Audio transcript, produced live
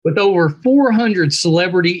With over 400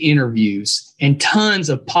 celebrity interviews and tons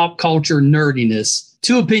of pop culture nerdiness,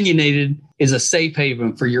 Too Opinionated is a safe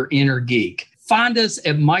haven for your inner geek. Find us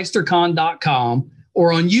at MeisterCon.com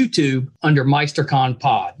or on YouTube under MeisterCon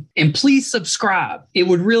Pod. And please subscribe. It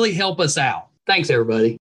would really help us out. Thanks,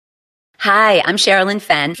 everybody. Hi, I'm Sherilyn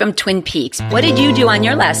Fenn from Twin Peaks. What did you do on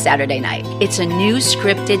your last Saturday night? It's a new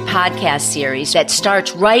scripted podcast series that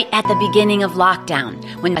starts right at the beginning of lockdown,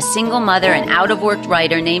 when a single mother and out-of-work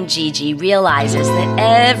writer named Gigi realizes that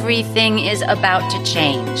everything is about to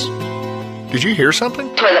change. Did you hear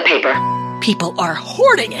something? Toilet paper. People are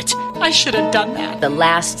hoarding it. I should have done that. The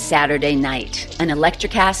Last Saturday Night, an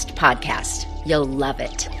Electrocast podcast. You'll love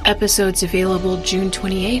it. Episodes available June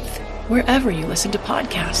 28th, wherever you listen to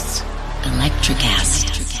podcasts.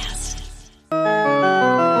 Electrocast.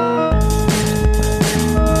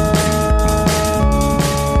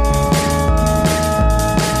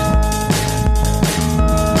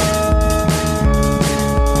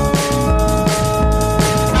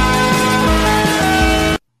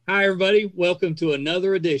 Hi, everybody. Welcome to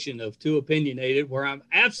another edition of Too Opinionated, where I'm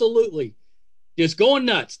absolutely just going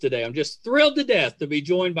nuts today. I'm just thrilled to death to be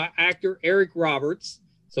joined by actor Eric Roberts.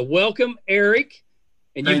 So welcome, Eric.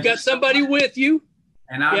 And you've got somebody with you.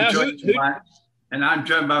 And I'm joined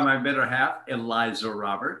by my better half, Eliza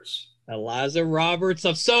Roberts. Eliza Roberts.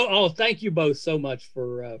 Thank you both so much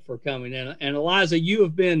for coming in. And Eliza, you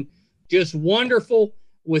have been just wonderful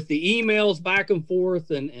with the emails back and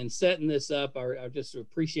forth and setting this up. I just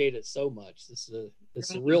appreciate it so much. This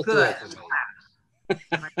is a real thrill for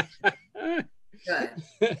me. Good.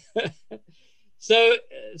 So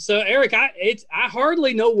Eric, I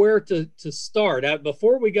hardly know where to start.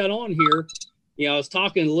 Before we got on here, I was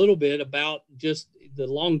talking a little bit about just the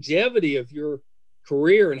longevity of your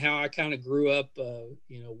career and how I kind of grew up,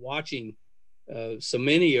 watching so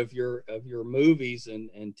many of your movies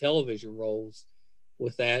and television roles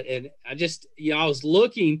with that. And I just, I was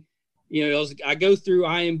looking, I go through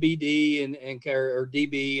IMDb and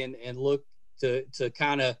DB and look to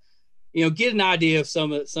kind of, get an idea of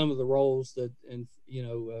some of the roles that, and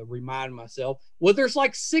remind myself. Well, there's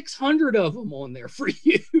like 600 of them on there for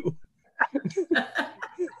you.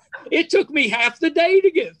 It took me half the day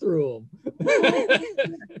to get through them.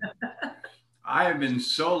 I have been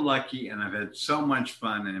so lucky, and I've had so much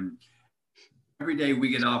fun. And every day we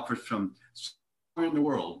get offers from somewhere in the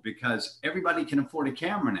world, because everybody can afford a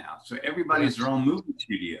camera now. So everybody's their own movie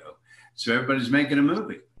studio. So everybody's making a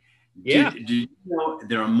movie. Yeah. Did you know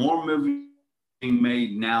there are more movies being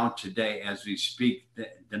made now today as we speak than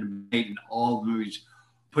are made in all the movies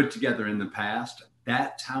put together in the past?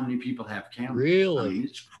 That's how many people have cameras. Really? I mean,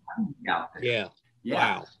 it's crazy out there.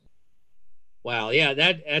 Yeah. Wow. Yeah.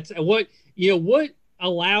 That's what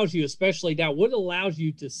allows you, especially now, what allows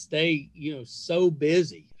you to stay, so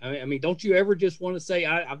busy? I mean, don't you ever just want to say,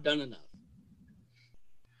 I've done enough?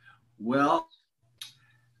 Well,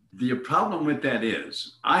 the problem with that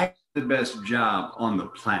is I have the best job on the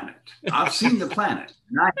planet. I've seen the planet,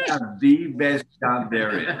 and I have the best job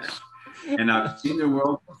there is. And I've seen the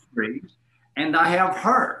world for free, and I have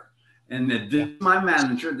her. And this is my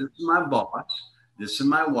manager, this is my boss, this is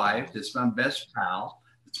my wife, this is my best pal,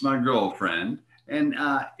 this is my girlfriend, and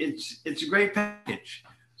it's a great package.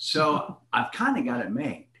 So I've kind of got it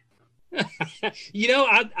made.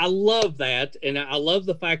 I love that, and I love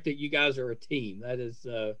the fact that you guys are a team. That is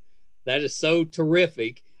so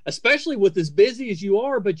terrific, especially with as busy as you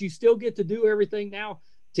are, but you still get to do everything now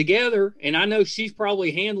together. And I know she's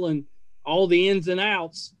probably handling all the ins and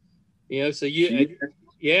outs, so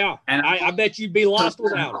and I bet you'd be lost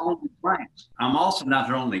without her. I'm also not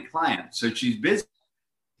her only client, so she's busy.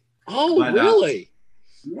 Oh, but, really?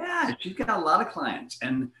 Yeah, she's got a lot of clients,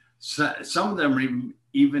 and some of them are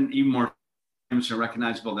even more famous and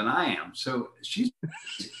recognizable than I am. So she's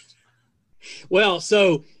well,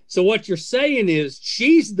 so what you're saying is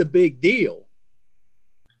she's the big deal.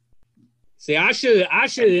 See, I should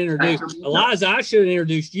have introduced Eliza. I should have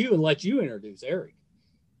introduced you and let you introduce Eric.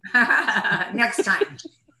 Next time.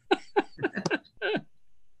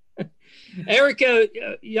 Eric,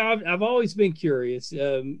 I've always been curious.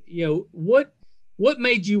 What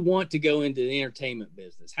made you want to go into the entertainment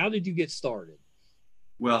business? How did you get started?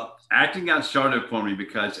 Well, acting got started for me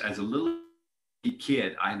because as a little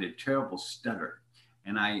kid, I had a terrible stutter,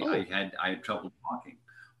 and I had trouble talking.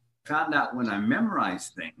 Found out when I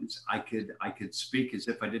memorized things, I could speak as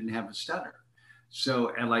if I didn't have a stutter.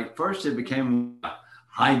 So first it became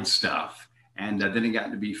hide stuff, and then it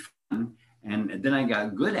got to be fun, and then I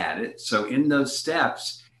got good at it. So in those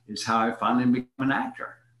steps is how I finally became an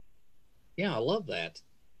actor. Yeah, I love that.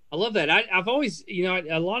 I've always,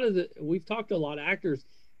 we've talked to a lot of actors,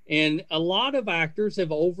 And a lot of actors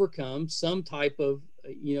have overcome some type of,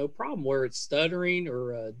 problem where it's stuttering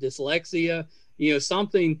or dyslexia,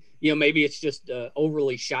 something, maybe it's just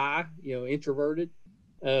overly shy, introverted.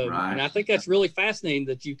 Right. And I think that's really fascinating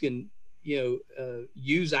that you can,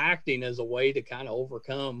 use acting as a way to kind of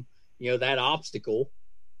overcome, that obstacle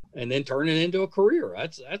and then turn it into a career.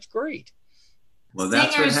 That's great. Well,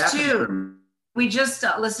 that's what Singers happened. too. We just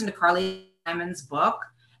listened to Carly Simon's book,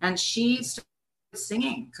 and she started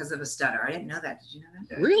singing because of a stutter. I didn't know that. Did you know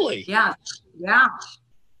that? Really? Yeah.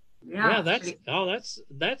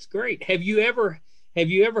 That's great. Have you ever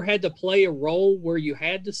had to play a role where you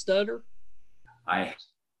had to stutter? I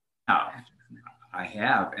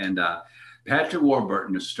have, and Patrick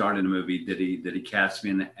Warburton has starred in a movie that he cast me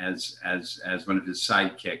in as one of his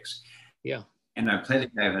sidekicks. Yeah. And I played a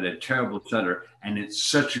guy who had a terrible stutter, and it's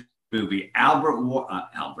such a movie.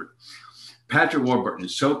 Patrick Warburton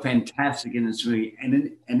is so fantastic in this movie, and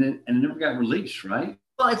it never got released, right?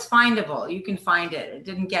 Well, it's findable. You can find it. It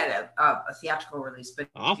didn't get a theatrical release, but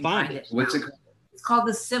I'll find it. What's it called? It's called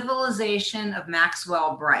The Civilization of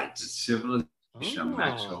Maxwell Bright. The Civilization of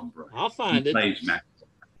Maxwell Bright. I'll find it. Plays Maxwell.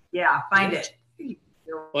 Yeah, find it.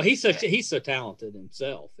 Well, he's so talented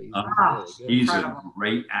himself. He's He's a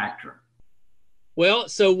great actor. Well,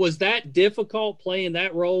 so was that difficult playing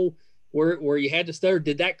that role where you had to stutter?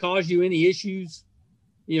 Did that cause you any issues,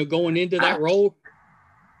 going into that role?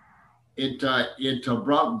 It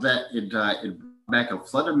brought back a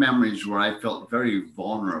flood of memories where I felt very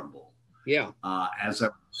vulnerable. Yeah. As I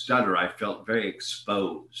stutter, I felt very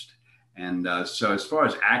exposed. And so as far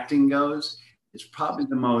as acting goes, it's probably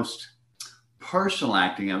the most personal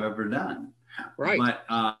acting I've ever done. Right. But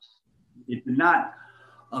it did not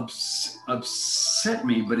upset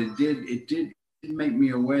me, but it did make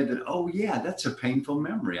me aware that, oh yeah, that's a painful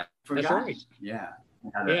memory. I forgot. That's right. Yeah.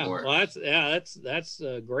 Yeah. Well, that's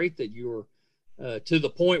great that you were to the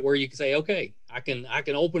point where you can say, okay, I can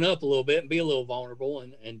open up a little bit and be a little vulnerable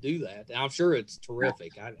and do that. And I'm sure it's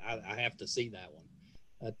terrific. I have to see that one.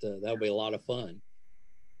 That'll be a lot of fun.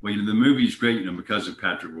 Well, the movie's great, because of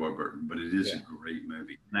Patrick Warburton, but it is a great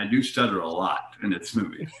movie. And I do stutter a lot in this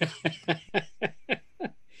movie.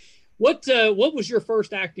 What was your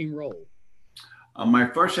first acting role? My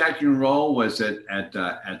first acting role was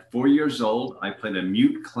at 4 years old. I played a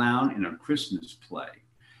mute clown in a Christmas play.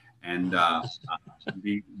 And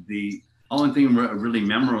the only thing really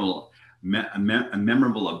memorable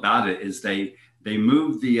about it is they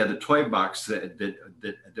moved the toy box that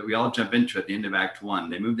we all jump into at the end of Act 1.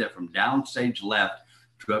 They moved that from downstage left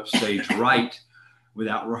to upstage right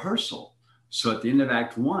without rehearsal. So at the end of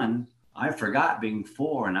Act 1, I forgot being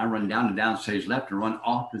 4, and I run down to downstage left and run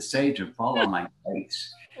off the stage and fall on my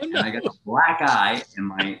face. Oh, no. And I got a black eye in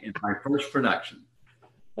my first production.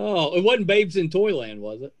 Oh, it wasn't Babes in Toyland,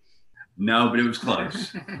 was it? No, but it was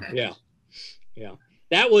close. Yeah.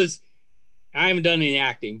 That was. I haven't done any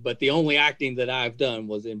acting, but the only acting that I've done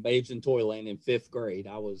was in Babes in Toyland in 5th grade.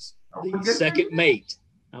 I was the second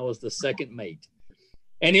mate.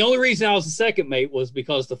 And the only reason I was the second mate was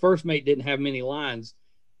because the first mate didn't have many lines,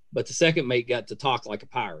 but the second mate got to talk like a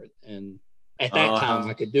pirate. And at that time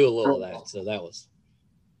I could do a little of that. So that was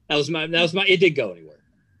my, it didn't go anywhere.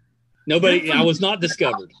 I was not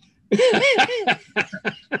discovered.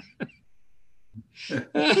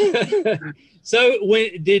 So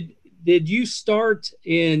when did you start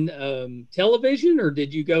in television, or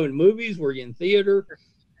did you go in movies? Were you in theater?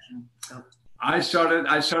 I started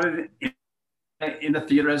in the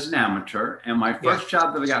theater as an amateur, and my first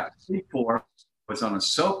job that I got paid for was on a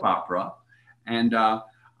soap opera, and I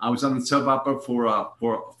was on the soap opera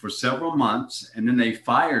for several months, and then they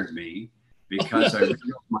fired me because I read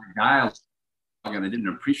my dialogue and I didn't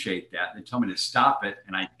appreciate that. They told me to stop it,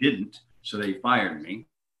 and I didn't, so they fired me.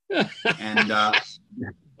 And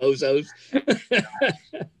Ozos.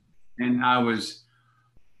 And I was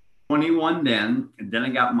 21 then, and then I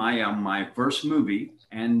got my first movie,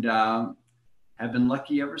 and have been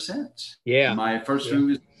lucky ever since. Yeah. My first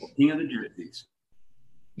movie was King of the Gypsies.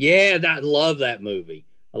 Yeah, I love that movie.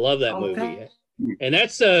 I love that movie. And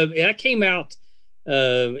that's that came out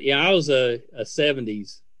I was a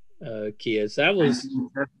 70s kid. So that was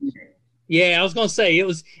I was gonna say it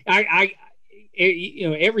was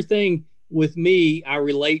everything with me, I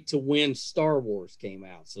relate to when Star Wars came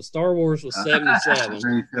out. So Star Wars was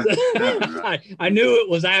 77. I knew it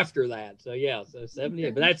was after that. So so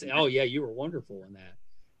 78. But that's you were wonderful in that.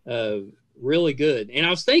 Really good. And I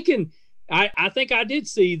was thinking, I think I did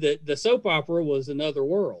see that the soap opera was Another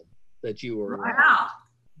World that you were. Wow.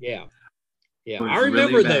 Yeah. I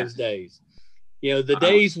remember really those days. The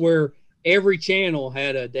days where every channel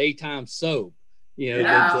had a daytime soap. You know,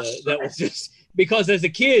 that was just because as a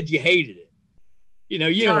kid you hated it. You know,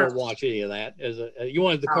 you don't watch any of that you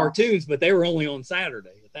wanted the cartoons, but they were only on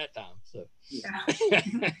Saturday at that time. So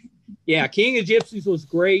yeah, King of Gypsies was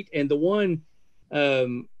great, and the one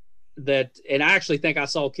and I actually think I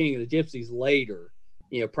saw King of the Gypsies later.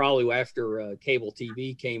 You know, probably after cable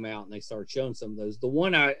TV came out and they started showing some of those. The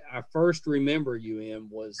one I first remember you in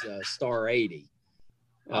was Star 80.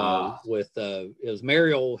 With it was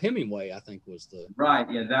Mariel Hemingway, I think was the right.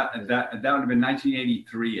 Yeah, that would have been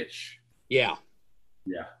 1983-ish. Yeah,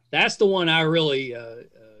 yeah. That's the one I really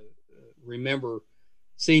remember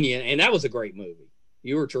seeing you in, and that was a great movie.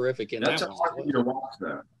 You were terrific in that one. That's a hard movie to watch,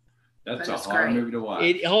 though. That's a hard movie to watch.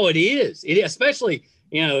 It is. It especially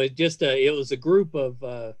it just it was a group of.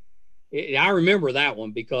 I remember that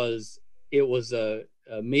one because it was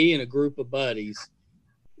me and a group of buddies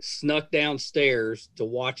snuck downstairs to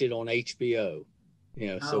watch it on HBO,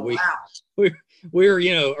 so we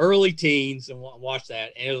were, early teens and watched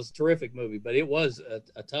that. And it was a terrific movie, but it was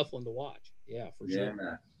a tough one to watch. Yeah, for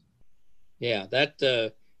sure. Yeah. That,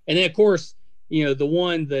 and then of course, the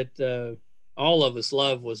one that all of us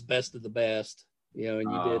love was Best of the Best, and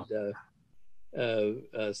you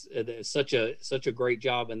did such a great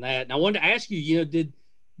job in that. And I wanted to ask you,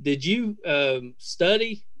 did you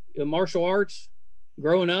study martial arts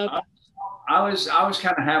growing up? I was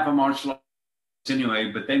kind of half a martial arts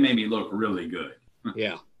anyway, but they made me look really good.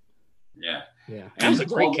 Yeah. Yeah. That was a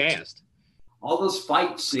great cast. All those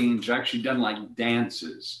fight scenes are actually done like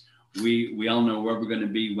dances. We all know where we're going to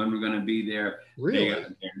be, when we're going to be there. Really?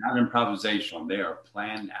 They're not improvisational. They are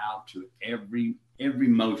planned out to every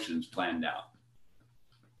motion's planned out.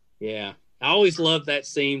 Yeah. I always loved that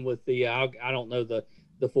scene with the I don't know the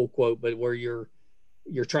full quote, but where you're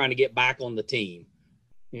trying to get back on the team.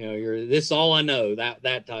 This is all I know,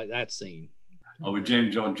 that scene. Oh, with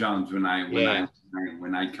James Earl Jones when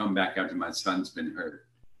I come back after my son's been hurt.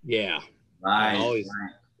 Yeah. Right. I always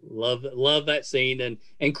love that scene.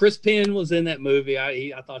 And Chris Penn was in that movie.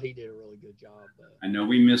 I thought he did a really good job. I know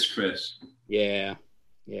we miss Chris. Yeah.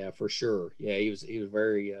 Yeah, for sure. Yeah, he was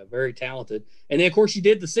very very talented. And then of course you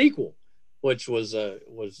did the sequel, which was a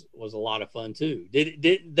lot of fun too. They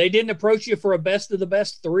didn't approach you for a Best of the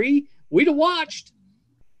Best 3? We'd have watched.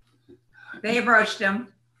 They approached him.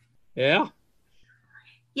 Yeah.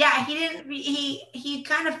 Yeah, he didn't. He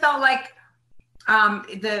kind of felt like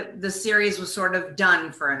the series was sort of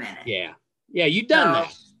done for a minute. Yeah. Yeah, you've done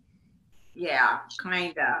that. Yeah,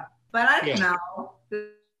 kinda. But I don't know.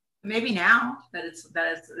 Maybe now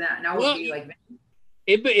now would be like.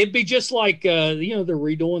 It'd be just like they're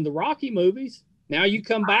redoing the Rocky movies. Now you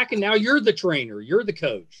come back and now you're the trainer, you're the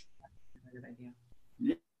coach.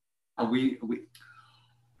 Yeah, we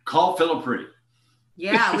call Philip Reed.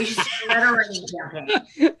 Yeah, we should start a letter writing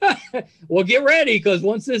campaign. Well, get ready because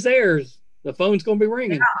once this airs, the phone's going to be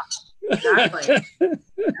ringing. Yeah, exactly.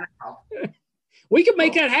 We could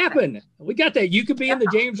make that happen. We got that. You could be in the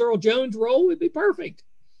James Earl Jones role. It'd be perfect.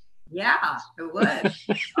 Yeah, it would.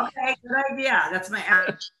 Okay, good idea. That's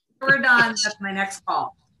we're done. That's my next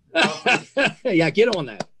call. Yeah, get on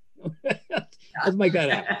that. Let's make that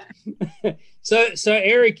happen. So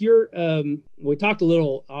Eric, you're we talked a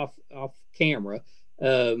little off camera.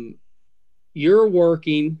 You're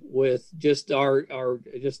working with just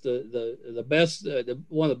the best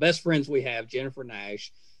one of the best friends we have, Jennifer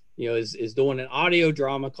Nash, is doing an audio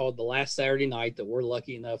drama called The Last Saturday Night that we're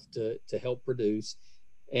lucky enough to help produce.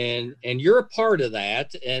 And you're a part of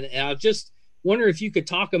that. And I just wonder if you could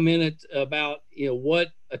talk a minute about, what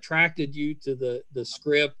attracted you to the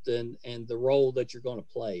script and the role that you're going to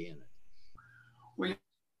play in it. Well,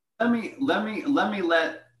 let me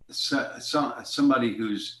let somebody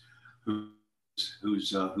who's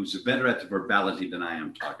better at the verbality than I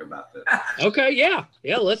am talk about this. Okay. Yeah.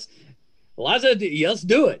 Let's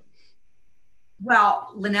do it.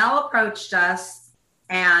 Well, Linnell approached us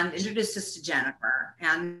and introduced us to Jennifer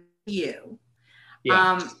and you.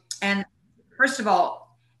 Yeah. And first of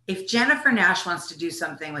all, if Jennifer Nash wants to do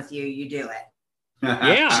something with you, you do it.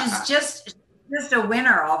 Yeah. She's just a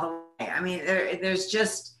winner all the way. I mean, there's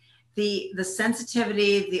just the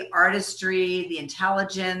sensitivity, the artistry, the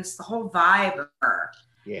intelligence, the whole vibe of her.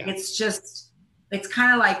 Yeah. It's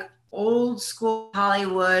kind of like old school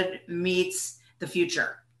Hollywood meets the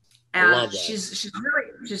future. And she's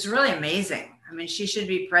really amazing. I mean, she should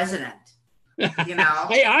be president,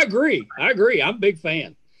 Hey, I agree. I'm a big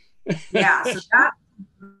fan. Yeah. So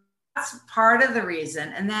that's part of the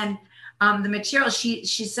reason. And then the material, she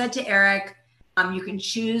said to Eric, you can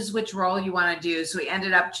choose which role you want to do. So we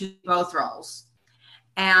ended up choosing both roles.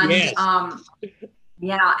 And yes.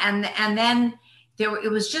 yeah. And then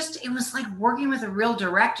it was like working with a real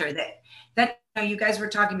director. That you guys were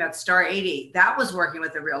talking about Star 80. That was working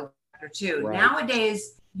with a real director too. Right.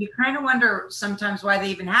 Nowadays, you kind of wonder sometimes why they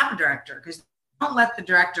even have a director, because they don't let the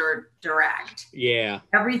director direct. Yeah.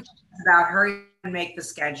 Everything's about hurry and make the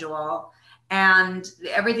schedule, and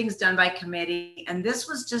everything's done by committee. And this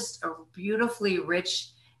was just a beautifully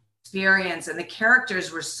rich experience, and the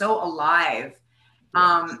characters were so alive,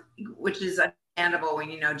 which is understandable when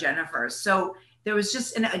you know Jennifer. So there was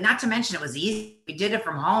just, and not to mention it was easy. We did it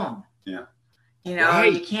from home. Yeah. You know,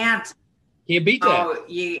 Right. you can't beat that.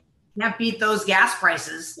 You can't beat those gas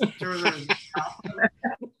prices.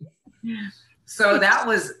 So that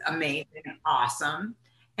was amazing, awesome.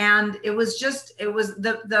 And it was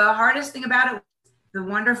the hardest thing about it, the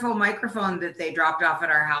wonderful microphone that they dropped off at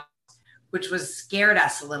our house, which scared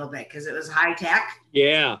us a little bit because it was high tech.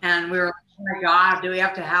 Yeah. And we were like, oh my God, do we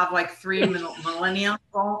have to have like 3 millennials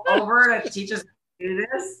over to teach us to do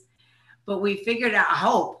this? But we figured out,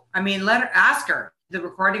 ask her. Did the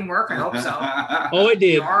recording work? I hope so. Oh, it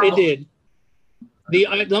did. It did.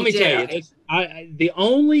 Let me tell you, the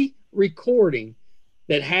only recording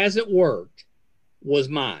that hasn't worked was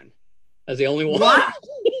mine. That's the only one. What?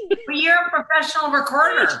 But you're a professional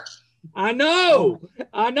recorder. I know.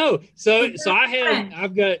 So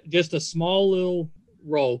I've got just a small little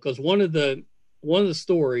role, because one of the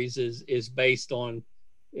stories is based on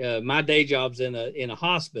my day job's in a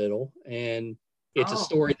hospital, and it's a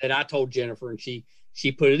story that I told Jennifer, and she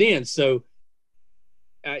put it in. So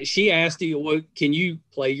she asked you, well, can you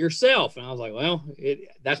play yourself? And I was like, well,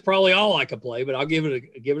 that's probably all I could play, but I'll give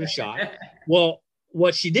it a shot. Well,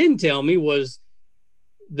 what she didn't tell me was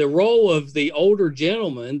the role of the older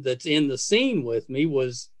gentleman that's in the scene with me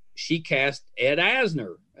was she cast Ed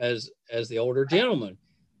Asner as the older gentleman.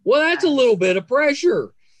 Well, that's a little bit of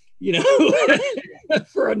pressure,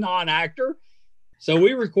 for a non-actor. So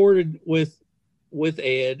we recorded with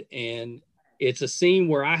Ed, and it's a scene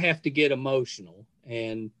where I have to get emotional,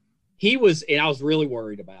 and I was really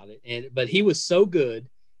worried about it. But he was so good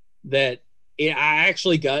that I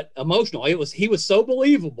actually got emotional. He was so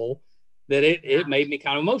believable that it made me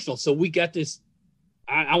kind of emotional. So we got this,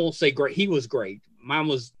 I won't say great. He was great. Mine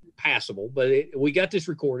was passable, but we got this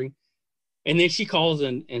recording. And then she calls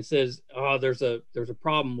and says, oh, there's a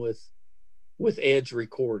problem with Ed's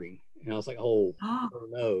recording. And I was like, oh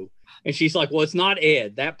no. And she's like, well, it's not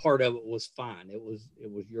Ed. That part of it was fine. It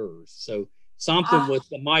was yours. So something with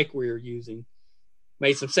the mic we were using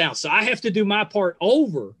made some sound. So I have to do my part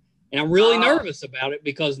over. And I'm really nervous about it,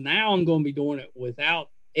 because now I'm going to be doing it without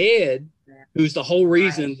Ed, who's the whole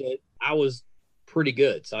reason that I was pretty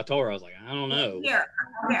good. So I told her, I was like, I don't know. Here,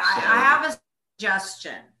 okay, I have a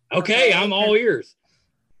suggestion. Okay, I'm all ears.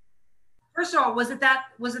 First of all, was it that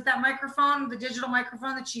microphone, the digital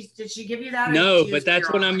microphone did she give you that? No, but that's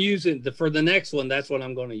what I'm using for the next one. That's what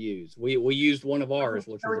I'm going to use. We used one of ours,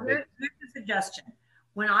 which was here's a suggestion.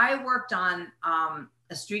 When I worked on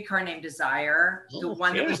A Streetcar Named Desire, the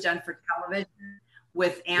one that was done for television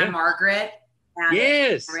with Anne Margaret and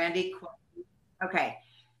Randy Quaid. Okay.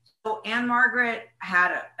 So Anne Margaret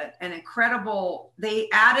had an incredible, they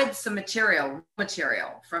added some material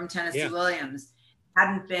from Tennessee Williams.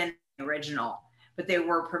 Hadn't been original, but they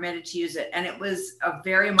were permitted to use it. And it was a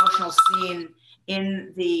very emotional scene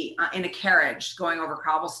in a carriage going over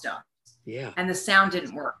cobblestones. Yeah. And the sound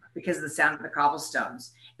didn't work because of the sound of the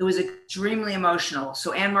cobblestones. It was extremely emotional.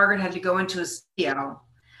 So Anne Margaret had to go into a studio,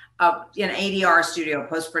 an ADR studio,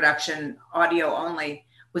 post-production, audio only,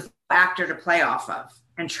 with an actor to play off of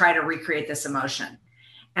and try to recreate this emotion.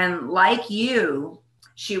 And like you,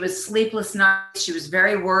 she was sleepless nights. She was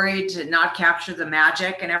very worried to not capture the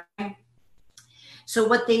magic and everything. So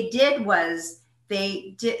what they did was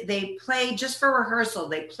they played, just for rehearsal,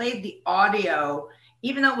 they played the audio,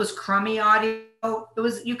 even though it was crummy audio,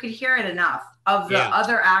 you could hear it enough of the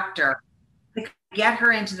other actor to get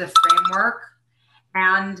her into the framework.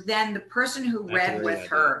 And then the person who read with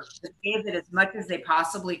her gave it as much as they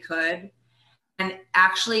possibly could. And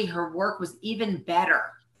actually her work was even better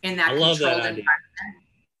in that controlled environment.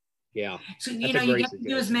 Yeah. So, you get to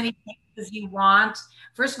do as many things as you want.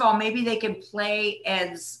 First of all, maybe they can play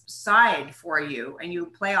Ed's side for you and you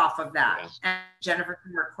play off of that. Yeah. And Jennifer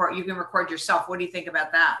you can record yourself. What do you think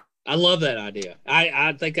about that? I love that idea.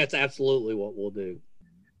 I think that's absolutely what we'll do.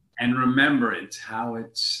 And remember, it's how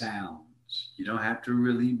it sounds. You don't have to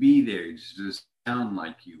really be there. You just sound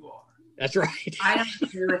like you are. That's right. I don't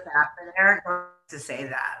agree with that, but Eric wants to say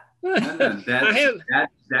that.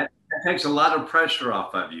 That takes a lot of pressure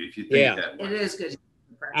off of you if you think that way. It is good.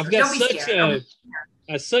 I've got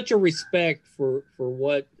such a respect for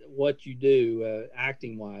what you do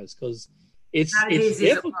acting wise, because it's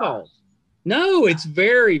difficult. No, it's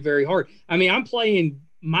very, very hard. I mean, I'm playing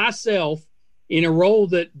myself in a role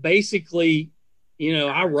that basically, you know,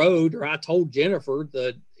 I wrote, or I told Jennifer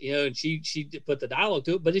that, you know, and she put the dialogue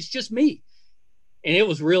to it, but it's just me. And it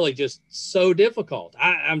was really just so difficult.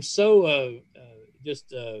 I'm so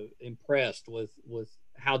impressed with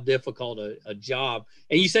how difficult a job.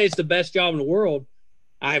 And you say it's the best job in the world.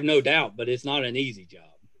 I have no doubt, but it's not an easy job.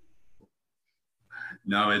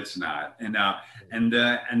 No, it's not. And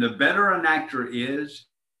the better an actor is,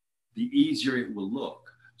 the easier it will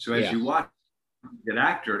look. So as you watch an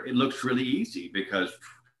actor, it looks really easy because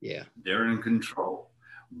they're in control.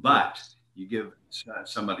 But you give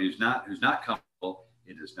somebody who's not comfortable,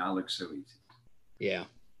 it does not look so easy.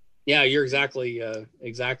 Yeah, you're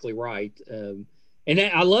exactly right. And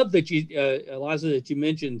I love that you, Eliza, that you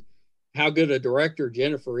mentioned how good a director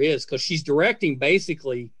Jennifer is, because she's directing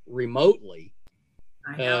basically remotely.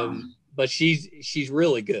 I know. But she's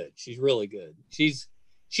really good. She's really good. She's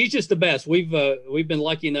just the best. We've been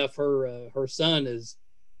lucky enough. Her son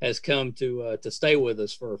has come to stay with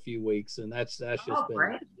us for a few weeks, and that's just been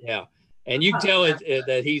great. Yeah. And you can tell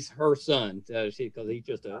that he's her son, because he's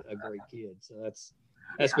just a great kid. So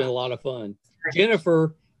that's been a lot of fun.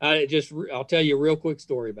 Jennifer, I'll tell you a real quick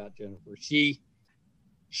story about Jennifer.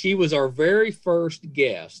 She was our very first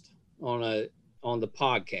guest on the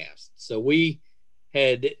podcast. So we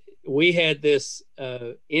had this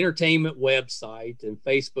entertainment website and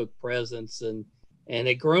Facebook presence, and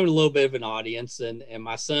it grown a little bit of an audience. And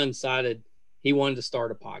my son decided he wanted to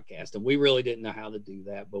start a podcast, and we really didn't know how to do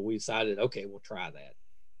that, but we decided, okay, we'll try that.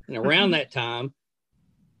 And around that time,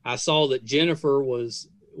 I saw that Jennifer was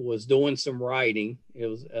doing some writing. It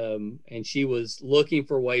was, and she was looking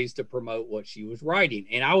for ways to promote what she was writing.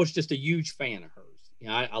 And I was just a huge fan of hers. You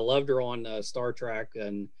know, I loved her on Star Trek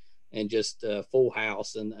and just Full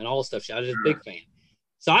House and all the stuff. I was just a big fan.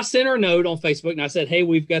 So I sent her a note on Facebook, and I said, hey,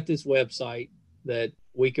 we've got this website that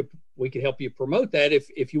we could help you promote that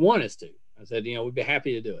if you want us to. I said, you know, we'd be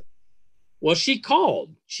happy to do it. Well, she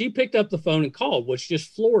called. She picked up the phone and called, which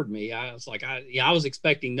just floored me. I was like, I was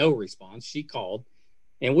expecting no response. She called,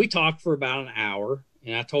 and we talked for about an hour.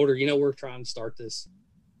 And I told her, you know, we're trying to start this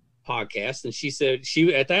podcast. And she said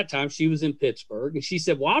at that time she was in Pittsburgh, and she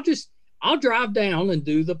said, well, I'll drive down and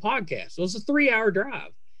do the podcast. So it was a 3-hour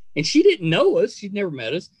drive, and she didn't know us. She'd never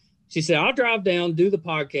met us. She said, I'll drive down, do the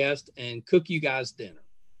podcast, and cook you guys dinner.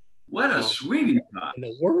 What a sweetie pie in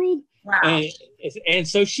the world. Wow. And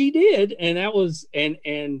so she did, and that was, and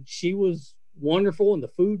she was wonderful, and the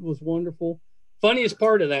food was wonderful. Funniest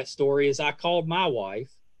part of that story is I called my wife.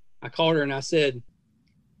 I called her and I said,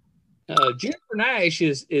 Jennifer Nash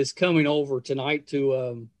is coming over tonight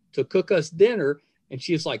to cook us dinner. And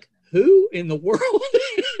she was like, who in the world?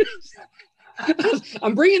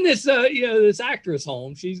 I'm bringing this this actress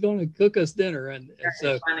home. She's going to cook us dinner, and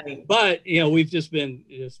so. Funny. But we've just been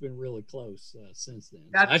really close since then.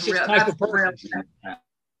 That's just type of person.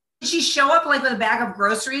 Did she show up like with a bag of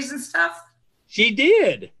groceries and stuff? She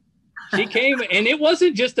did. She came, and it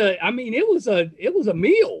wasn't just it was a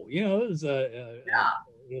meal. It was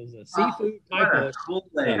a seafood type of cool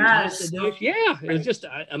dish. Yeah, it was just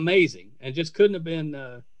amazing, and just couldn't have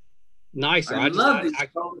been. Nicer. I love that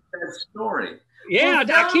story. Yeah,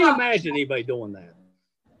 well, I can't imagine anybody doing that.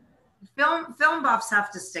 Film buffs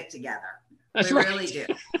have to stick together. That's right. They really do.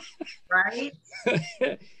 Right?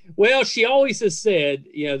 Well, she always has said,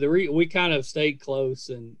 we kind of stayed close,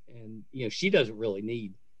 and she doesn't really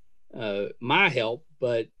need my help,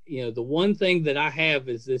 but the one thing that I have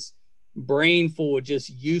is this brain full of just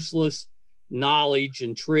useless knowledge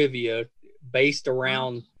and trivia based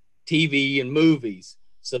around TV and movies.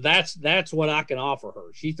 So that's what I can offer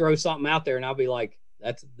her. She throws something out there, and I'll be like,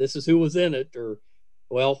 this is who was in it, or,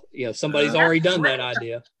 somebody's already done that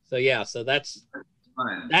idea. So yeah, so that's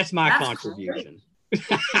my contribution.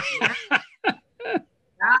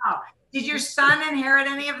 Wow. Did your son inherit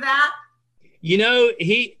any of that?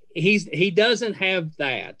 He doesn't have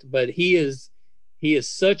that, but he is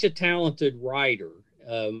such a talented writer.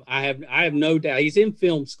 I have no doubt. He's in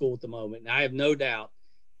film school at the moment, and I have no doubt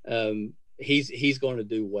he's going to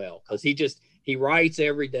do well, because he writes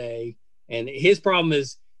every day, and his problem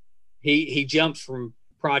is he jumps from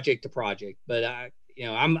project to project. But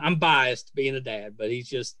I'm biased being a dad, but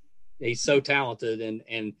he's so talented,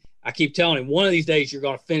 and I keep telling him, one of these days you're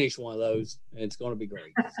going to finish one of those, and it's going to be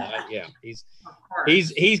great. So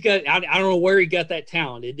he's got, I don't know where he got that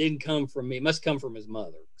talent. It didn't come from me. It must come from his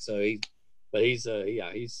mother. So he's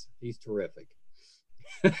terrific.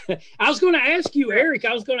 I was going to ask you, Eric,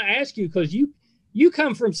 because you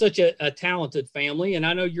come from such a talented family, and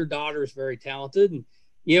I know your daughter is very talented, and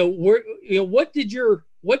what did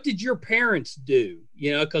your parents do?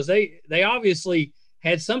 Because they obviously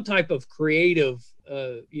had some type of creative,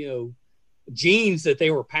 genes that they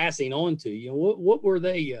were passing on to you. What were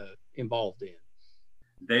they involved in?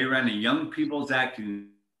 They ran a young people's acting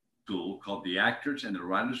school called the Actors and the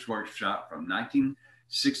Writers Workshop from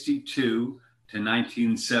 1962 to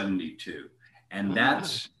 1972, and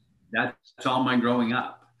that's all my growing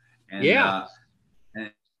up. And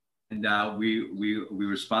we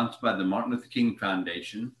were sponsored by the Martin Luther King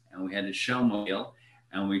Foundation, and we had a showmobile,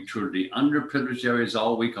 and we toured the underprivileged areas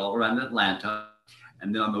all week, all around Atlanta.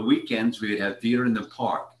 And then on the weekends, we would have theater in the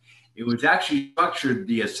park. It was actually structured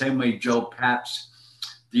the same way Joe Papp's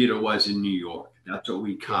theater was in New York. That's what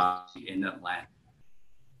we copied in Atlanta.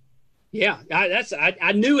 Yeah,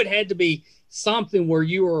 I knew it had to be something where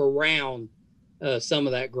you were around some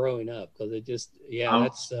of that growing up, because it just I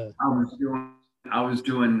was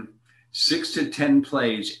doing 6 to 10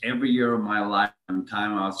 plays every year of my life. From the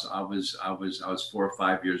time I was 4 or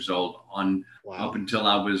 5 years old up until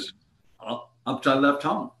I left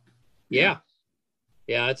home. Yeah,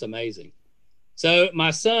 it's amazing. So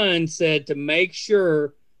my son said to make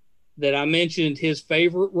sure that I mentioned his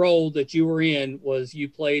favorite role that you were in was you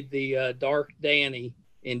played the Dark Danny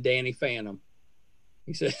in Danny Phantom.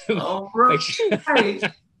 He said, "Oh, right."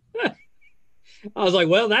 I was like,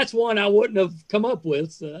 well, that's one I wouldn't have come up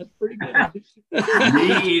with, so that's pretty good.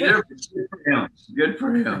 Me either. Good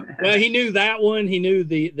for him. Well, he knew that one. He knew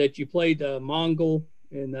that you played Mongol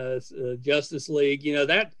in Justice League.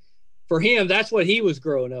 That for him, that's what he was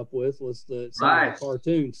growing up with, was the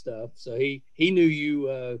cartoon stuff. So he knew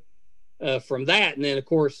you from that. And then of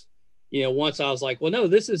course, once I was like, well, no,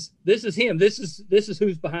 this is him. This is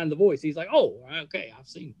who's behind the voice. He's like, oh, okay,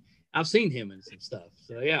 I've seen him in some stuff.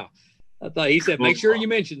 So yeah. I thought he said, make sure you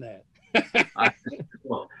mention that.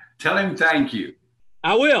 Well, tell him thank you.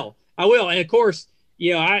 I will. And of course, we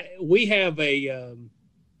have we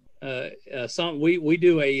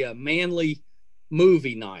do a manly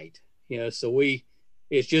movie night, so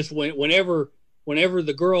it's just whenever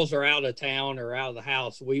the girls are out of town or out of the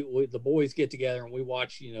house, the boys get together and we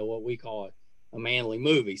watch, what we call a manly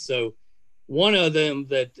movie. So one of them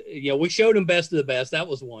that, we showed them Best of the Best. That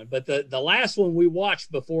was one. But the last one we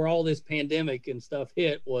watched before all this pandemic and stuff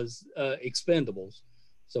hit was Expendables.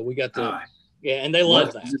 So we got to, and they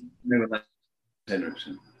love that.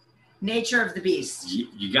 Nature of the Beast.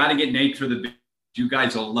 You got to get Nature of the Beast. You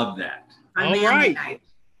guys will love that. All right.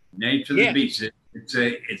 Nature of the Beast. It's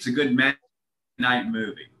a good man night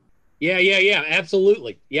movie. Yeah,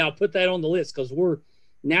 absolutely. Yeah, I'll put that on the list, because we're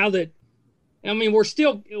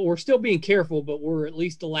still being careful, but we're at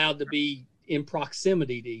least allowed to be in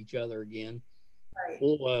proximity to each other again. Right.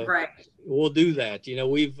 We'll do that.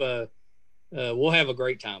 We'll have a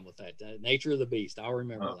great time with that. Nature of the Beast. I'll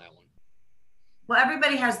remember that one. Well,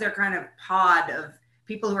 everybody has their kind of pod of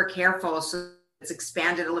people who are careful, so it's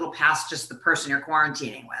expanded a little past just the person you're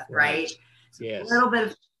quarantining with, right? Yes. A little bit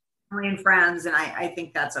of family and friends, and I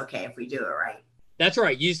think that's okay if we do it right. That's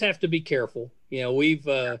right. You just have to be careful.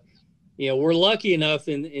 We're lucky enough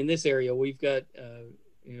in this area. We've got,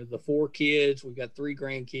 the 4 kids. We've got 3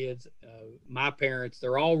 grandkids. My parents,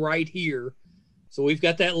 they're all right here. So we've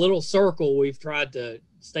got that little circle we've tried to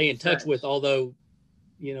stay in touch with, although,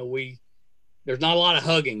 there's not a lot of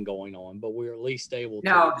hugging going on, but we're at least able to.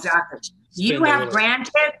 No, exactly. You have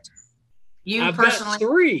grandkids? I've personally? Got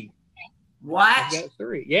 3. What? I've got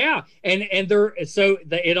 3. Yeah. And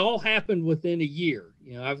it all happened within a year.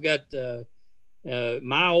 I've got,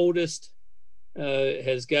 my oldest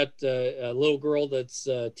has got a little girl that's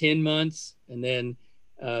 10 months. And then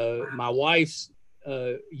my wife's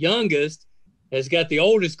youngest has got the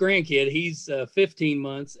oldest grandkid. He's 15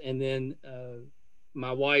 months. And then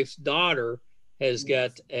my wife's daughter has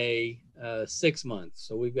got a 6 months.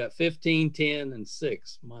 So we've got 15, 10, and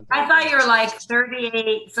 6 months. I thought you were like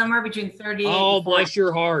 38, somewhere between 38 Oh, and 40. bless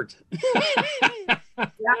your heart.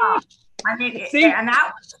 Yeah. I mean, and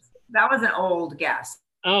that was an old guess.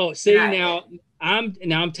 Oh, see, now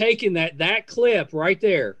I'm taking that clip right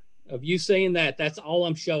there of you saying that. That's all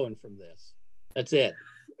I'm showing from this. That's it.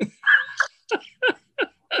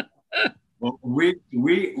 Well, we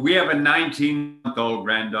have a 19-month-old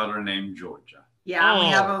granddaughter named Georgia. Yeah, we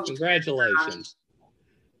have congratulations.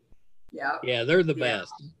 Yeah, they're the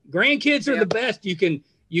best. Grandkids are the best. You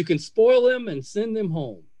can spoil them and send them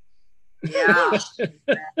home. Yeah.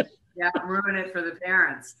 Yeah, ruin it for the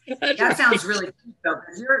parents. That right. Sounds really cute though,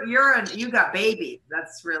 because you got babies.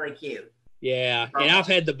 That's really cute. Yeah, and I've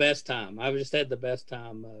had the best time. I've just had the best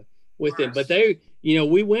time with them. But they,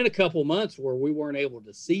 we went a couple months where we weren't able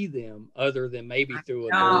to see them other than maybe through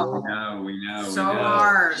a door. We know. So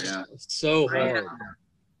hard. Yeah. So hard.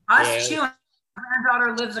 Us too. My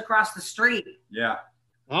granddaughter lives across the street. Yeah.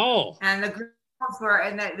 Oh. And the girls were,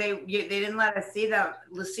 and they didn't let us see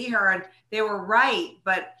her, and they were right,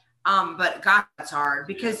 but God, that's hard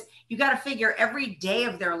because you got to figure every day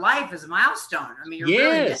of their life is a milestone. I mean, you're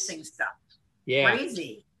really missing stuff. Yeah.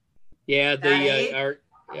 Crazy. Yeah.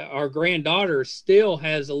 Our granddaughter still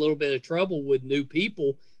has a little bit of trouble with new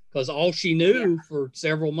people because all she knew for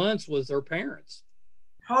several months was her parents.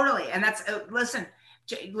 Totally. And that's, listen,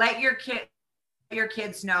 let your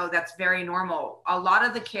kids know that's very normal. A lot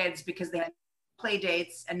of the kids, because they have play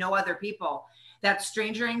dates and no other people, that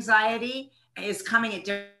stranger anxiety is coming at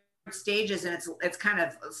different stages, and it's kind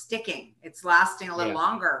of sticking. It's lasting a little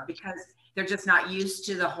longer because they're just not used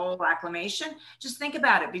to the whole acclimation. Just think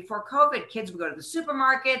about it. Before COVID, kids would go to the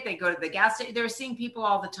supermarket, they go to the gas station. They're seeing people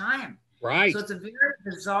all the time. Right. So it's a very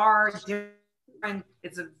bizarre, different.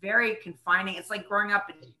 It's a very confining. It's like growing up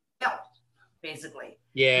in jail, basically.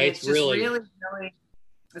 Yeah, it's really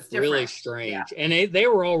it's really strange. Yeah. And they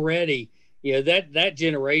were already, that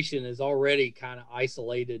generation is already kind of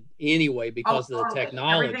isolated anyway because of the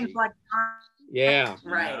technology. Everything's like,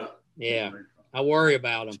 right. Yeah. I worry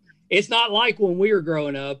about them. It's not like when we were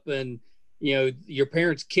growing up and, your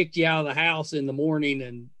parents kicked you out of the house in the morning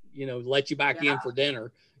and, let you back in for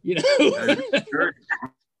dinner,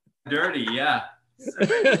 Dirty, yeah.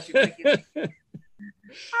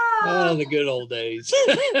 Oh, the good old days.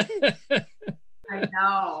 I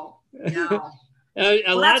know.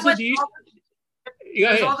 Eliza,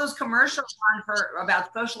 there's all those commercials on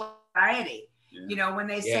about social anxiety. Yeah. When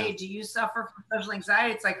they say, do you suffer from social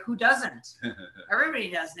anxiety? It's like, who doesn't? Everybody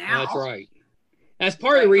does now. That's right. That's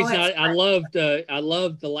part of the reason I loved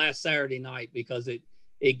the last Saturday night, because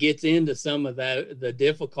it gets into some of the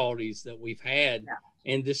difficulties that we've had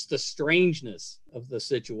and just the strangeness of the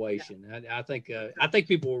situation. Yeah. I think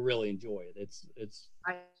people will really enjoy it.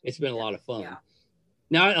 It's been a lot of fun. Yeah.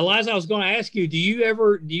 Now, Eliza, I was going to ask you, do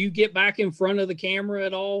you get back in front of the camera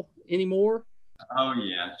at all anymore? Oh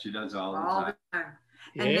yeah, she does all the time.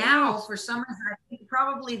 And now, for some reason, I think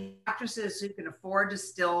probably actresses who can afford to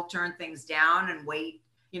still turn things down and wait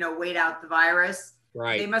out the virus.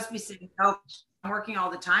 Right. They must be saying, "Oh, I'm working all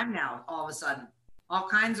the time now." All of a sudden, all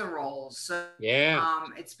kinds of roles. So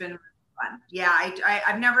it's been fun. Yeah,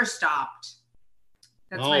 I've never stopped.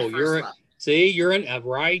 That's my first love. You're in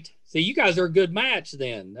right. See, you guys are a good match.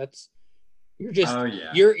 Then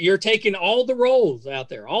you're taking all the roles out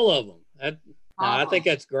there, all of them. I think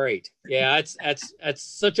that's great. Yeah, that's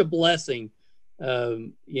such a blessing,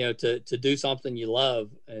 to do something you love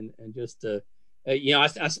and just to, I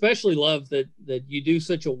especially love that you do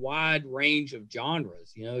such a wide range of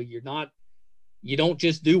genres. You don't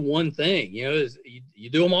just do one thing. You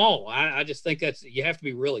do them all. I just think you have to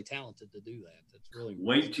be really talented to do that. That's really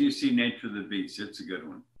wait till you see Nature of the Beast. It's a good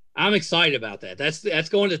one. I'm excited about that. That's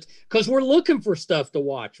going to, because we're looking for stuff to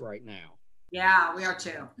watch right now. Yeah, we are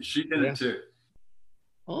too. She did it too.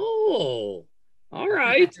 Oh, all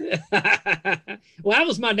right. Well, that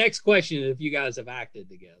was my next question. If you guys have acted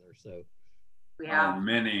together, so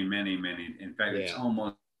many. In fact, it's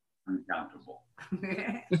almost uncountable.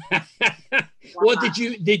 Well,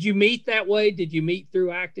 did you meet that way? Did you meet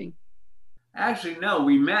through acting? Actually, no.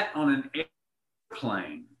 We met on an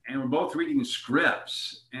airplane, and we're both reading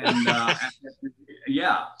scripts, and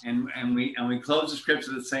and we closed the scripts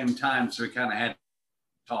at the same time, so we kind of had to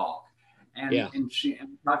talk. And we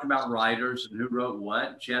talked about writers and who wrote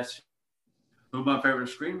what. She asked who my favorite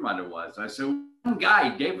screenwriter was. I said, one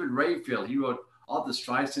guy, David Rayfield. He wrote all the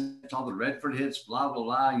Streisand, all the Redford hits, blah, blah,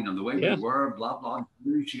 blah. The way we were, blah, blah.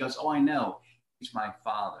 She goes, oh, I know. He's my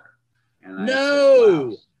father. And I said,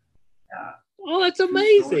 wow. Yeah. Oh, that's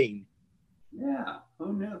amazing. Yeah.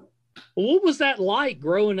 Who knew? Well, what was that like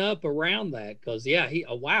growing up around that? Because,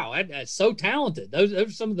 that's so talented. Those are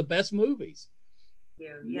some of the best movies.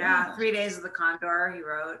 Yeah, 3 Days of the Condor, he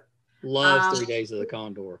wrote. Love 3 Days of the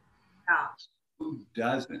Condor. Yeah. Who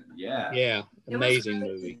doesn't? Yeah. Yeah, amazing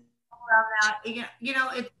movie.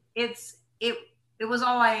 It was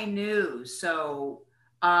all I knew, so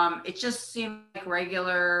it just seemed like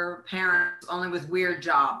regular parents, only with weird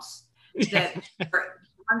jobs. That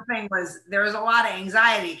one thing was there was a lot of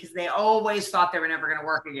anxiety because they always thought they were never going to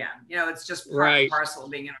work again. It's just part and parcel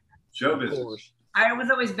of being in show business. I was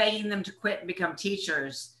always begging them to quit and become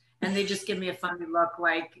teachers, and they just give me a funny look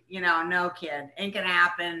like, no kid, ain't gonna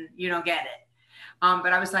happen. You don't get it.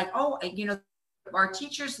 But I was like, our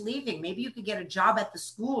teacher's leaving. Maybe you could get a job at the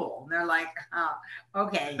school. And they're like, oh,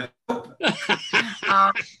 okay.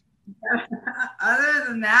 Other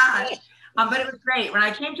than that, but it was great. When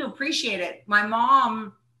I came to appreciate it, my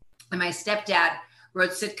mom and my stepdad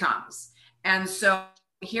wrote sitcoms. And so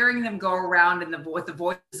hearing them go around with the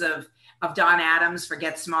voices of Don Adams for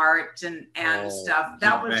Get Smart and stuff,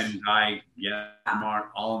 that was Ben Dyke,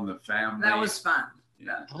 Smart, All in the Family. That was fun.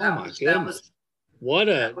 Yeah. My goodness. What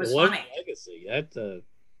a legacy. So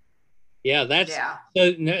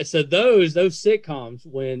those sitcoms,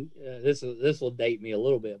 when this will date me a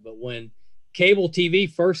little bit, but when cable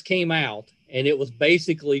TV first came out and it was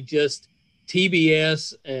basically just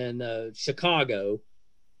TBS and Chicago,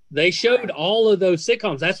 they showed all of those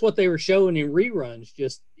sitcoms. That's what they were showing in reruns,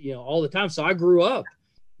 just all the time. So I grew up,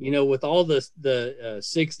 with all the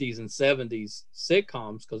 60s and 70s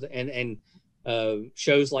sitcoms, and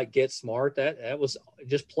shows like Get Smart. That was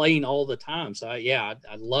just playing all the time. So I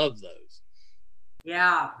love those.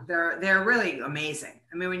 Yeah, they're really amazing.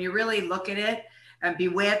 I mean, when you really look at it, and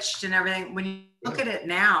Bewitched and everything, when you look at it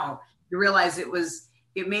now, you realize it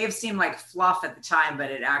may have seemed like fluff at the time,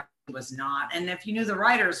 but it actually was not. And if you knew the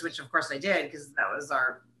writers, which of course I did, because that was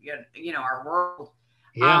our our world.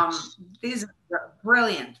 Yeah. These are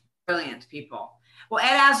brilliant people. Well,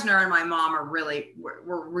 Ed Asner and my mom were really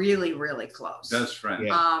really close. Best friend.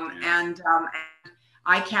 Yeah. And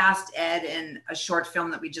I cast Ed in a short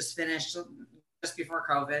film that we just finished just before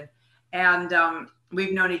COVID, and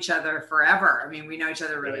we've known each other forever. I mean, we know each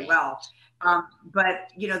other really well. But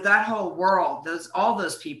that whole world, all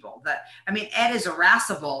those people Ed is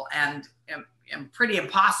irascible and pretty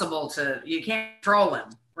impossible you can't control him.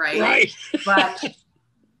 Right. But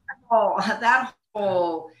that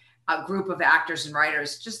whole group of actors and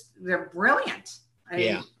writers, they're brilliant.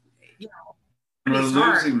 We're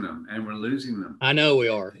losing them. I know we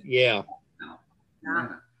are. Yeah.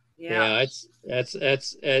 Yeah.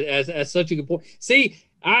 That's such a good point. See,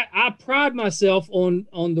 I pride myself on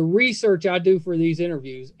the research I do for these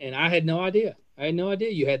interviews, and I had no idea.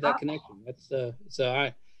 You had that connection. That's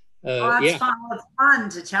fun. It's fun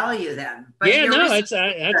to tell you then. But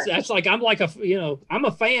that's like I'm I'm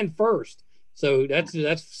a fan first, so that's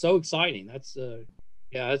so exciting. That's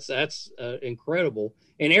incredible.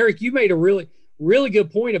 And Eric, you made a really really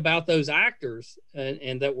good point about those actors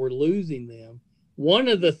and that we're losing them. One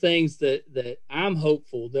of the things that I'm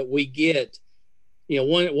hopeful that we get,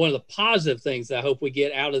 one of the positive things that I hope we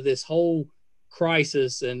get out of this whole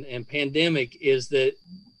crisis and pandemic is that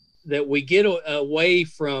we get away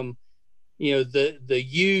from, the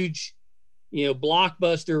huge,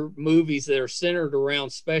 blockbuster movies that are centered around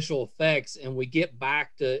special effects, and we get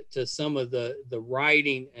back to some of the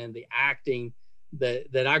writing and the acting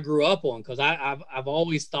that I grew up on, because I've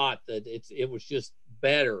always thought that it was just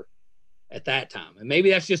better at that time. And maybe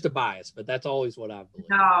that's just a bias, but that's always what I've believed.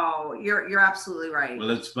 No, you're absolutely right. Well,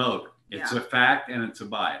 it's both. It's a fact and it's a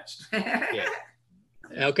bias. Yeah.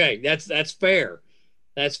 Okay, that's fair.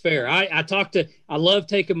 That's fair. I love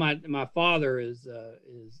taking my father is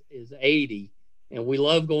 80, and we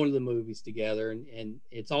love going to the movies together, and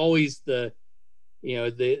it's always the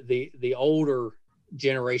older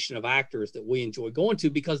generation of actors that we enjoy going to,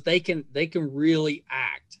 because they can really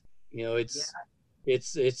act.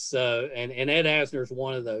 It's and Ed Asner is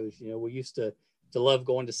one of those. We used to love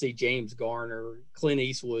going to see James Garner. Clint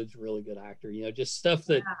Eastwood's a really good actor. Just stuff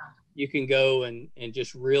that you can go and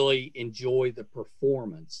just really enjoy the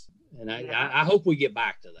performance. And I hope we get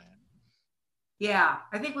back to that. Yeah,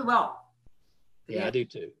 I think we will. Yeah, I do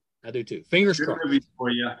too. Fingers crossed.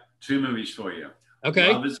 Two movies for you.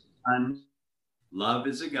 Okay. Love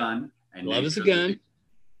is a Gun. And Love is a Gun.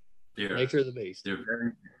 Nature of the Beast. They're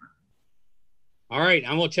very different. All right,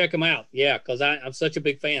 I'm gonna check them out. Yeah, because I'm such a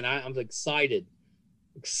big fan. I'm excited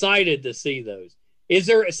to see those. Is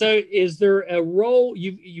there a role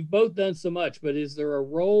you've both done so much, but is there a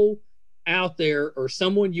role out there or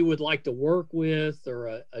someone you would like to work with, or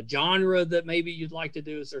a genre that maybe you'd like to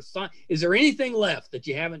do? Is there anything left that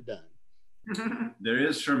you haven't done? There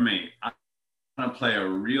is for me. I want to play a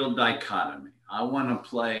real dichotomy. I want to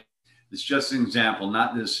play. It's just an example,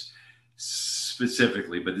 not this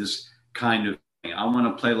specifically, but this kind of. I want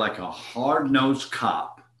to play like a hard-nosed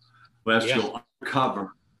cop who has to go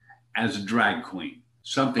undercover as a drag queen.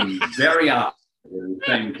 Something very opposite of the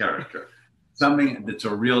same character. Something that's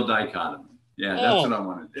a real dichotomy. Yeah, that's what I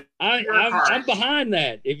want to do. I'm behind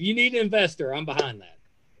that. If you need an investor, I'm behind that.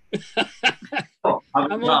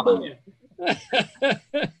 I'm on board.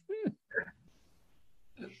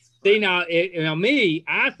 See, now me,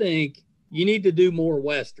 I think you need to do more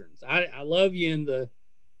Westerns. I love you in the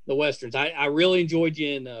Westerns. I really enjoyed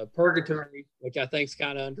you in Purgatory, which I think is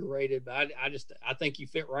kind of underrated, but I think you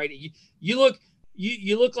fit right. You look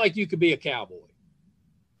like you could be a cowboy.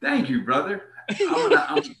 Thank you, brother. I'm take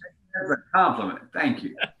that as a compliment. Thank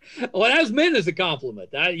you. Well, that was meant as a compliment.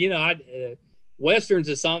 Westerns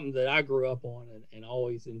is something that I grew up on and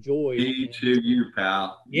always enjoyed. Me too, you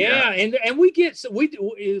pal. Yeah, and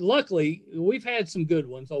luckily we've had some good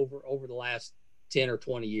ones over the last 10 or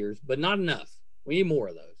 20 years, but not enough. We need more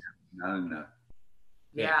of those. Not enough.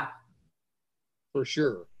 Yeah. For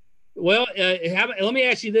sure. Well, let me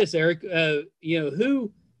ask you this, Eric.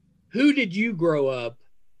 Who did you grow up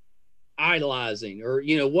idolizing, or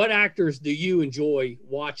what actors do you enjoy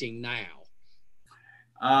watching now?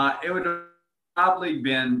 It would have probably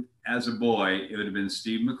been, as a boy, it would have been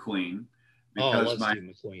Steve McQueen, because Steve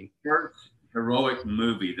McQueen. First heroic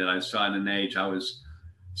movie that I saw at an age, I was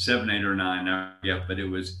 7, 8, or 9. But it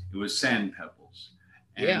was Sand Pebbles,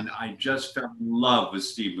 and I just fell in love with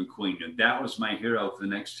Steve McQueen, and that was my hero for the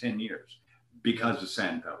next 10 years because of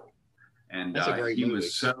Sand Pebbles. And That's a great movie.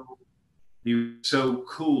 He was so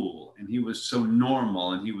cool, and he was so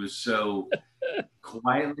normal, and he was so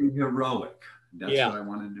quietly heroic. That's what I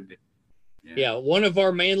wanted to be. Yeah, one of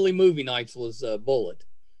our manly movie nights was Bullet.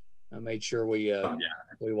 I made sure we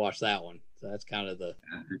watched that one. So that's kind of the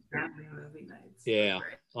movie nights. Yeah,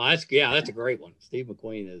 well, that's a great one. Steve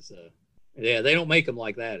McQueen is they don't make them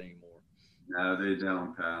like that anymore. No, they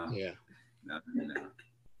don't, pal. Yeah. No, they don't.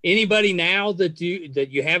 Anybody now that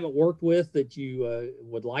you haven't worked with that you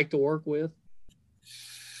would like to work with?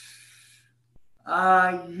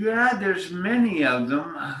 There's many of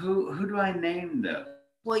them. Who do I name though?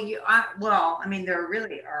 Well, there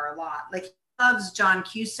really are a lot. Like, he loves John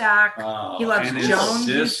Cusack. He loves and his Joan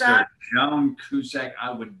sister, Cusack. Joan Cusack,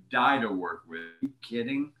 I would die to work with. Are you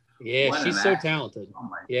kidding? Yeah, she's so talented. Oh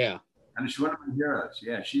my yeah. And she's one of my heroes.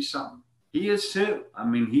 Yeah, she's something. He is too.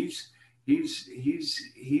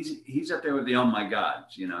 He's up there with the oh my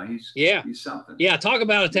gods. He's something. Yeah, talk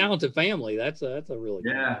about a talented family. That's a really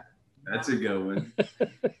good one. That's a good one.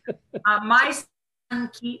 My son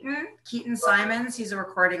Keaton Simons, he's a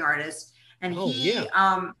recording artist, and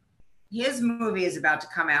his movie is about to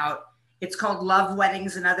come out. It's called Love,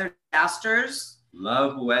 Weddings, and Other Disasters.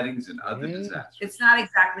 Love, Weddings, and Other Disasters. It's not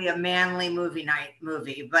exactly a manly movie,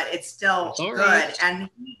 but it's still good. Right. And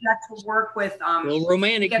he got to work with a little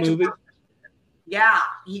romantic movie.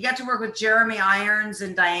 He got to work with Jeremy Irons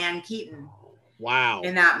and Diane Keaton. Wow.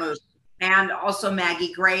 In that movie. And also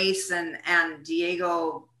Maggie Grace and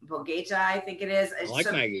Diego Bogota, I think it is. I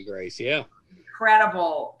like Maggie Grace, yeah.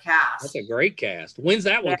 Incredible cast. That's a great cast. When's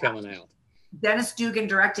that one coming out? Dennis Dugan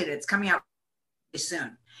directed it. It's coming out really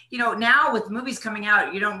soon. Now with movies coming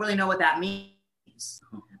out, you don't really know what that means.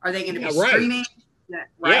 Are they going to be streaming?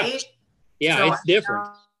 Right? Yeah, so, it's different.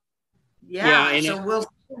 We'll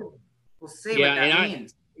see what that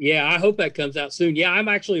means. Yeah, I hope that comes out soon. Yeah, I'm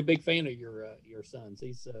actually a big fan of your sons.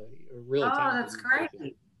 He's really talented. That's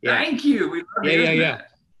great. Yeah. Thank you. We love hearing that.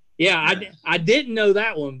 Yeah, I didn't know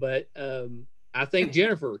that one, but I think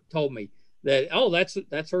Jennifer told me that. Oh,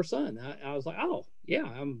 that's her son. I was like, oh yeah,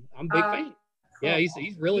 I'm a big fan. Cool. Yeah,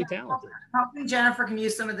 he's really talented. Hopefully Jennifer can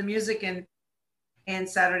use some of the music in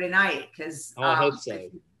Saturday Night, because I hope so.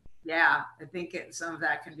 I think some of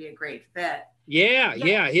that can be a great fit. Yeah.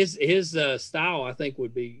 His style, I think,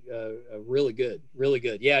 would be really good.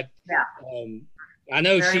 Yeah. I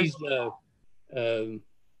know she's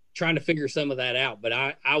trying to figure some of that out, but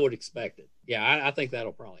I would expect it. Yeah, I think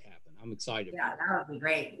that'll probably happen. I'm excited. Yeah, that would be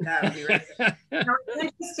great. It's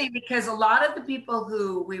interesting because a lot of the people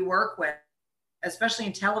who we work with, especially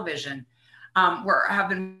in television, have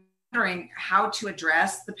been wondering how to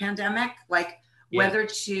address the pandemic, like whether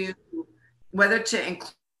to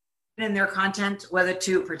include in their content, whether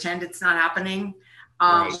to pretend it's not happening,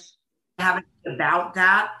 having about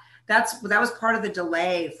that. That was part of the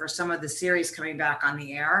delay for some of the series coming back on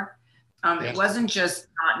the air. It wasn't just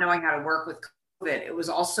not knowing how to work with COVID. It was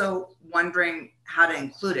also wondering how to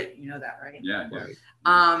include it. You know that, right? Yeah. Right.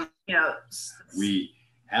 We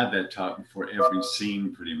have that talk before every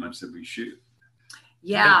scene pretty much that we shoot.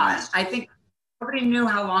 Yeah. I think nobody knew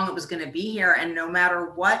how long it was going to be here. And no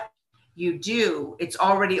matter what you do, it's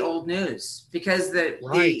already old news, because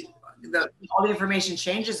all the information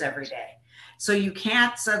changes every day. So you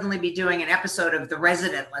can't suddenly be doing an episode of The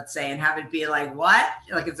Resident, let's say, and have it be like, what?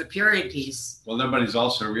 Like it's a period piece. Well, nobody's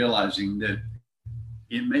also realizing that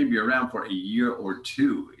it may be around for a year or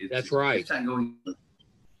two. That's right. It's not going.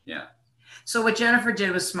 Yeah. So what Jennifer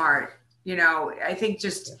did was smart. I think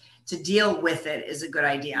just to deal with it is a good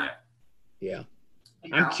idea. Yeah.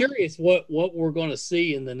 I'm curious what we're going to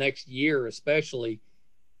see in the next year, especially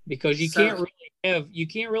because you can't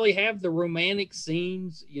really have the romantic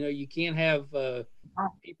scenes. You can't have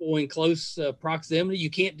people in close proximity. You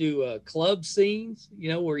can't do club scenes,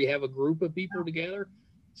 where you have a group of people together.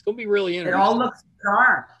 It's going to be really interesting. It all looks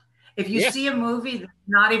bizarre. If you see a movie that's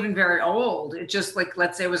not even very old, it just like,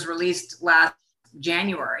 let's say it was released last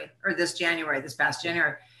January or this past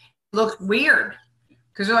January, it looks weird.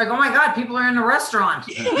 Because you're like, oh my God, people are in the restaurant.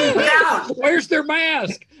 Get out. Where's their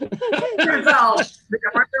mask? Where's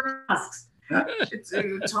their masks? It's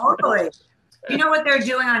totally. You know what they're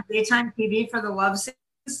doing on daytime TV for the love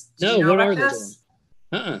scenes? No, what are they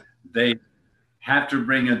doing? They have to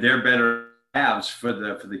bring their better halves for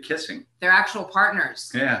the kissing. They're actual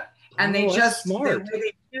partners. Yeah. And they just, smart. the way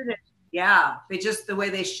they shoot it, the way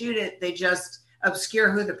they shoot it, they just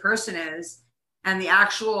obscure who the person is. And the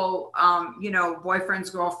actual,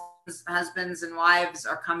 boyfriends, girlfriends, husbands, and wives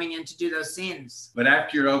are coming in to do those scenes. But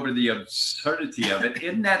after you're over the absurdity of it,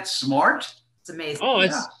 isn't that smart? It's amazing. Oh,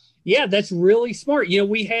 that's really smart.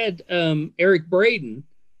 We had Eric Braeden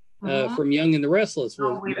from Young and the Restless. He's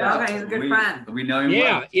a good friend. We know him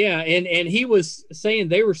well. Yeah, and he was saying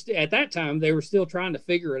they were at that time they were still trying to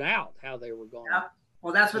figure it out how they were going. Yep.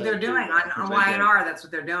 Well, that's what they're doing on Y&R. That's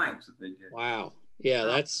what they're doing. That's what they did. Wow. Yeah,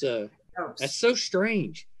 that's so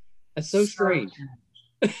strange. That's so strange.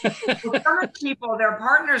 Well, some of the people, their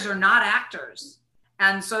partners are not actors.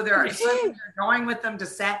 And so they're going with them to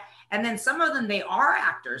set. And then some of them, they are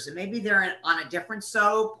actors. And maybe they're on a different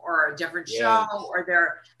soap or a different show, or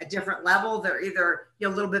they're a different level. They're either a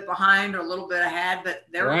little bit behind or a little bit ahead, but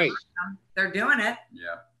they're doing it.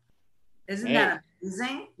 Yeah. Isn't that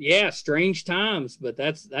amazing? Yeah, strange times, but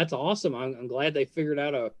that's awesome. I'm glad they figured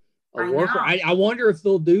out a worker. I wonder if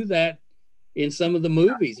they'll do that in some of the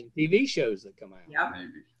movies and TV shows that come out. Yep.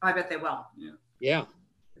 Maybe. I bet they will. Yeah.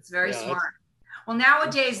 It's very smart. Well,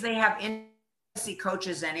 nowadays they have intimacy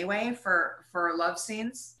coaches anyway for love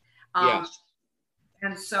scenes. And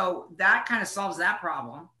so that kind of solves that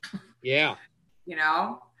problem. Yeah.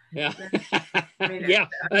 Yeah.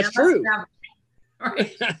 That's true.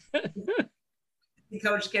 Right. The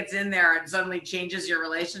coach gets in there and suddenly changes your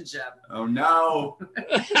relationship. Oh no.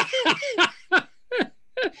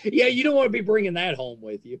 Yeah, you don't want to be bringing that home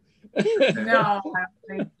with you. No, I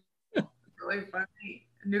think it's really funny.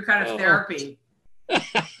 A new kind of therapy.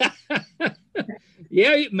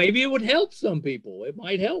 Yeah, maybe it would help some people. It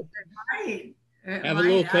might help. Have a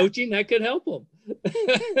little coaching that could help them.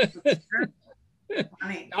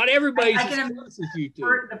 Not everybody's as close as you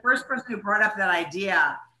two. The first person who brought up that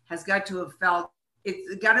idea has got to have felt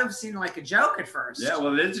it's got to have seemed like a joke at first. Yeah,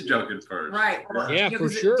 well, it is a joke at first. Right. Well, yeah,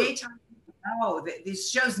 for sure. Daytime, these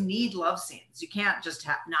shows need love scenes. You can't just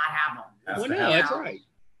not have them. Well, no, that's right.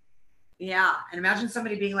 Yeah, and imagine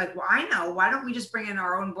somebody being like, "Well, I know. Why don't we just bring in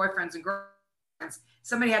our own boyfriends and girlfriends?"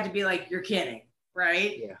 Somebody had to be like, "You're kidding,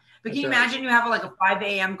 right?" Yeah. But can you imagine you have like a 5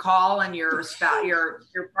 a.m. call and your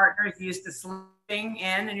partner is used to sleeping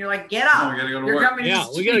in, and you're like, "Get up! No, we gotta go to work." Yeah,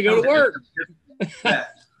 we gotta go to work.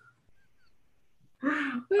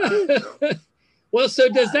 Well, so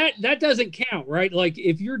does that doesn't count, right? Like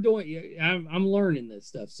if you're doing, I'm learning this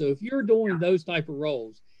stuff. So if you're doing those type of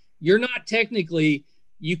roles, you're not technically,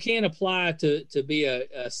 you can't apply to be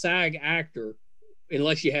a SAG actor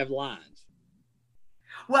unless you have lines.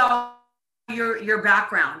 Well, your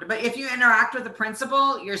background, but if you interact with the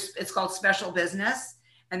principal, it's called special business,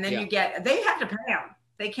 and then they have to pay them.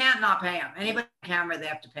 They can't not pay them. Anybody on camera, they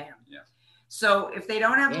have to pay them. Yeah. So if they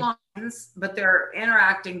don't have lines, but they're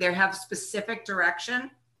interacting, they have specific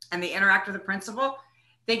direction, and they interact with the principal,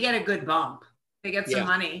 they get a good bump. They get some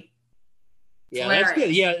money. Yeah, that's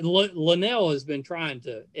good. Yeah, Linnell has been trying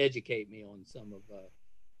to educate me on some of that.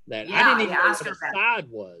 I didn't even know what a side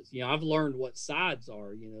was. I've learned what sides are.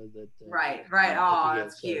 That right. Oh,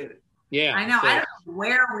 that's cute. Yeah, I know. I don't know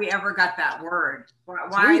where we ever got that word.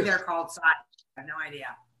 Why they're called sides? I have no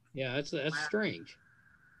idea. Yeah, that's strange.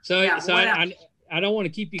 So I don't want to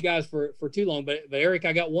keep you guys for too long, but Eric,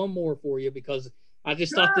 I got one more for you because I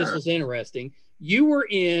just thought this was interesting. You were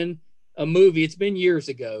in a movie. It's been years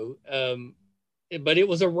ago, but it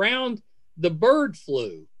was around the bird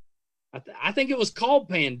flu. I think it was called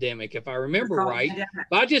Pandemic, if I remember right. Pandemic.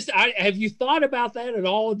 But have you thought about that at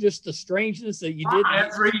all? Just the strangeness that you did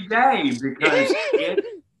every day, because it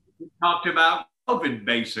talked about COVID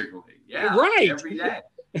basically. Yeah, right. Every day.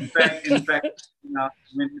 In fact,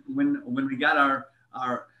 when we got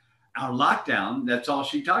our lockdown, that's all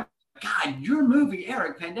she talked about. God, your movie,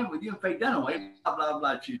 Eric, Pandemic with you and Faye Dunaway, blah, blah,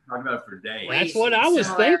 blah. She's talking about it for days. That's what I was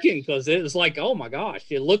thinking, because it was like, oh my gosh,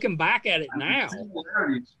 you're looking back at it now.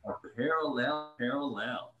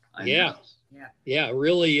 Parallel. Yeah,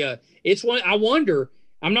 really. It's one. I wonder.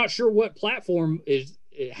 I'm not sure what platform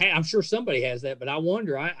I'm sure somebody has that, but I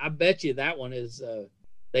wonder. I bet you that one is.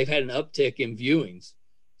 They've had an uptick in viewings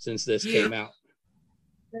since this came out.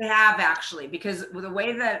 They have actually, because the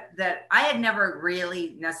way that I had never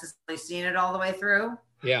really necessarily seen it all the way through.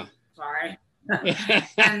 Yeah. Sorry.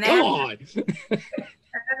 And then, come on. And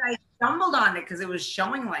then I stumbled on it because it was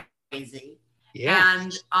showing like crazy. Yeah.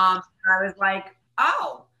 And I was like,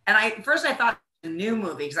 oh. And first I thought it was a new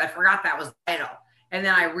movie because I forgot that was the title. And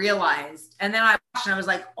then I realized, and then I watched and I was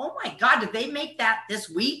like, oh my God, did they make that this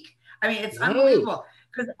week? I mean, it's unbelievable.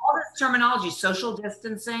 Because all this terminology, social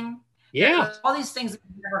distancing. Yeah. All these things that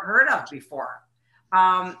we've never heard of before.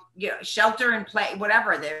 Shelter in place,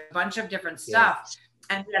 whatever. There's a bunch of different stuff.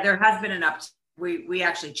 Yeah. And there has been an uptick. We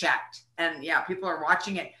actually checked. And people are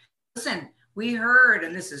watching it. Listen, we heard,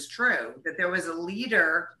 and this is true, that there was a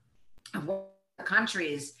leader of one of the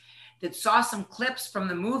countries that saw some clips from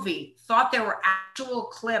the movie, thought there were actual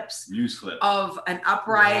clips, news clips, of an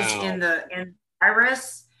uprise in the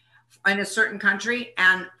virus in a certain country,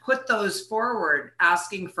 and put those forward,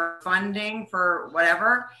 asking for funding for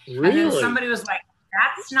whatever. Really? And then somebody was like,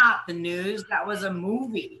 "That's not the news. That was a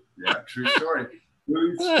movie." Yeah, true story.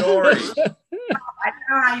 True story. I don't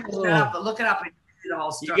know how you look it up, but look it up and see the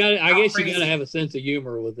whole story. I guess you got to have a sense of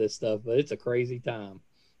humor with this stuff, but it's a crazy time.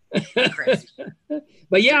 Crazy.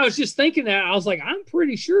 But I was just thinking that I was like, I'm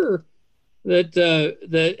pretty sure that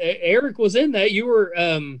Eric was in that.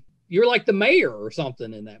 You're like the mayor or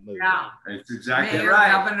something in that movie. Yeah, it's exactly mayor,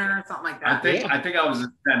 right. Governor, something like that. I think I was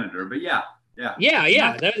a senator, but yeah.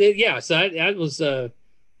 So that was I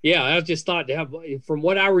just thought from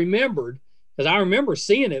what I remembered, because I remember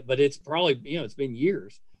seeing it, but it's probably it's been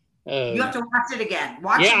years. You have to watch it again.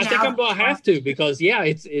 I think I'm gonna have to, because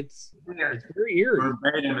it's weird. It's very eerie.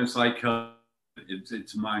 Verbatim, it's like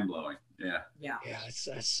it's mind blowing. Yeah.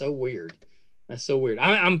 That's so weird. That's so weird.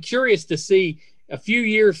 I'm curious to see a few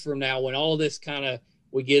years from now, when all this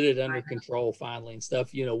we get it under control finally and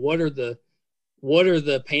stuff. What are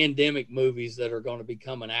the pandemic movies that are going to be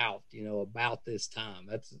coming out? About this time.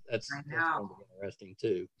 That's going to be interesting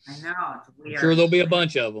too. I know, it's weird. I'm sure there'll be a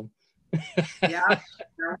bunch of them. Yeah.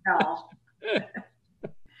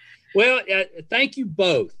 Well, thank you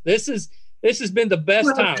both. This has been the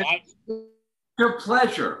best time. Your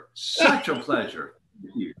pleasure. Such a pleasure.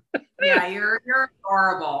 Thank you. Yeah, you're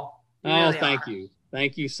adorable. Really thank you.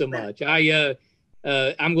 Thank you so much. I'm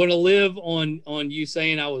going to live on you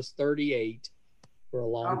saying I was 38 for a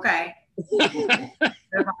long time. Okay.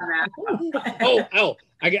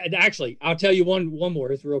 I'll tell you one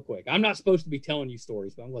more. It's real quick. I'm not supposed to be telling you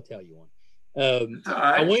stories, but I'm going to tell you one.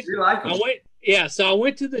 I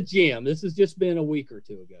went to the gym. This has just been a week or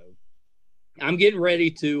two ago. I'm getting ready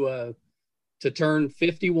to turn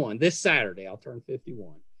 51 this Saturday. I'll turn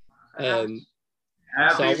 51.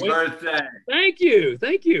 Happy birthday. Thank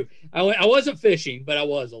you. I wasn't fishing, but I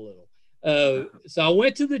was a little. So I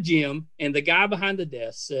went to the gym, and the guy behind the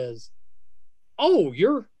desk says, "Oh,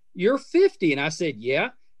 you're 50." And I said,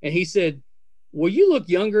 "Yeah." And he said, "Well, you look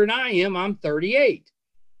younger than I am. I'm 38.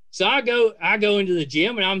 So I go into the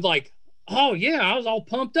gym, and I'm like, "Oh yeah," I was all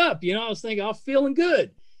pumped up. I was thinking I was feeling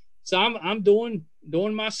good. So I'm doing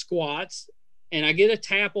my squats, and I get a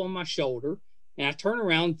tap on my shoulder, and I turn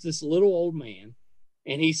around to this little old man,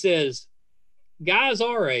 and he says, "Guys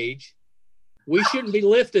our age, we shouldn't be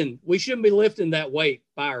lifting that weight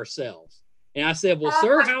by ourselves." And I said, "Well,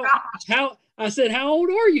 sir, how I said, "How old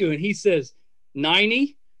are you?" And he says,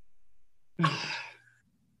 90. I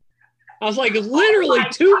was like, literally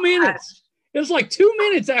 2 minutes. It was like 2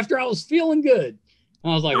 minutes after I was feeling good. I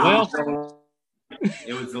was like, well.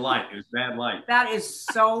 It was the light. It was bad light. That is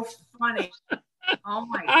so funny. Oh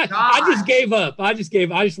my God. I just gave up. I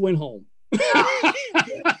just went home.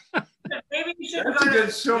 Maybe you should That's a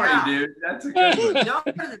good story, dude. That's a good one. Don't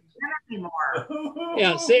go to the gym anymore.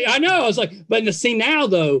 Yeah, see, I know. I was like, but see now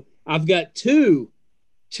though, I've got two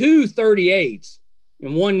 38s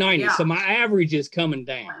and 190. So my average is coming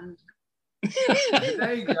down.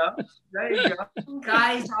 There you go.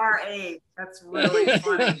 Guys our age. That's really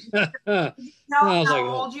funny. Tell him how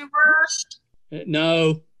old you were?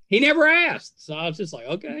 No, he never asked. So I was just like,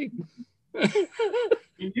 okay.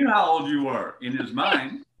 He knew how old you were in his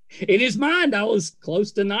mind. In his mind, I was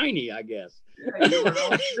close to 90, I guess. Yeah, you were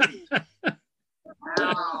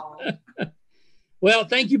Wow. Well,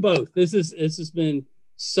 thank you both. This has been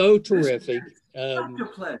so terrific. Such a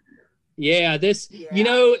pleasure. Yeah,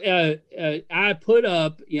 I put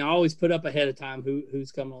up, I always put up ahead of time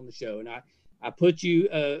who's coming on the show, and I put you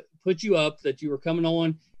up that you were coming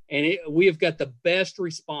on, and we have got the best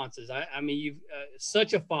responses. I mean, you've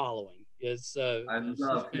such a following. I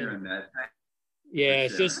love hearing that. Yeah,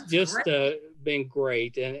 it's just been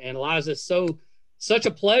great. And Eliza, such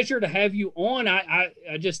a pleasure to have you on. I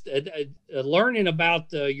just learning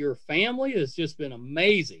about your family has just been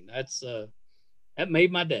amazing. That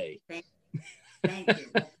made my day. Thank you.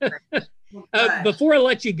 Before I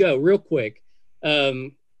let you go, real quick,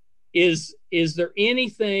 is there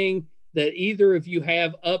anything that either of you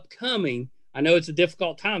have upcoming? I know it's a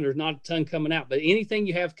difficult time. There's not a ton coming out, but anything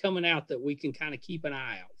you have coming out that we can kind of keep an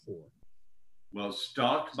eye out for? Well,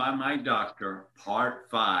 Stalked by My Doctor, Part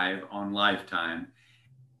 5 on Lifetime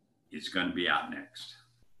is going to be out next.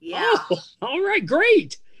 Yeah. Oh, all right,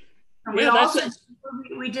 great.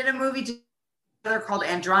 We did a movie together called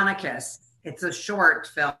Andronicus. It's a short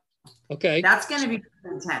film. Okay. That's going to be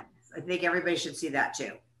intense. I think everybody should see that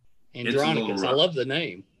too. Andronicus. I love the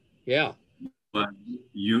name. Yeah. But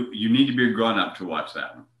you need to be a grown up to watch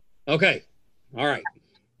that one. Okay. All right.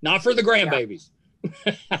 Not for the grandbabies.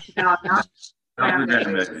 No, not for the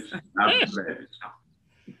grandbabies. Not for the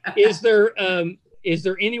babies. Is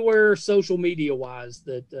there anywhere social media wise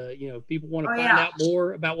that people want to find out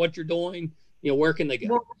more about what you're doing? Where can they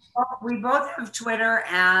go? Well, we both have Twitter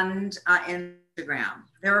and Instagram.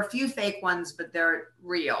 There are a few fake ones, but they're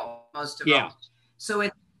real, most of them. So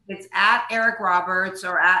it's at Eric Roberts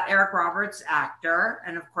or at Eric Roberts Actor,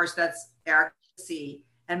 and of course that's Eric C.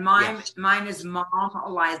 And mine is Mom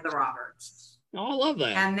Eliza Roberts. Oh, I love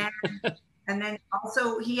that. And then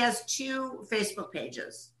also he has 2 Facebook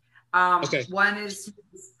pages. One is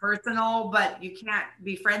personal, but you can't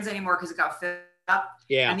be friends anymore because it got filled up.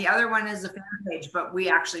 Yeah. And the other one is a fan page, but we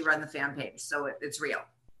actually run the fan page, so it's real.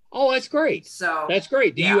 Oh, that's great. So that's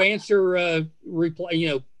great. Do you answer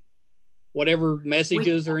reply? Whatever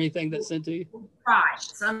messages or anything that's sent to you? Try.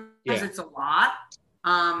 Sometimes it's a lot.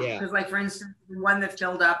 Because like for instance, the one that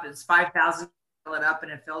filled up is 5,000 fill it up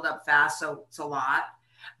and it filled up fast, so it's a lot.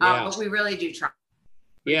 But we really do try.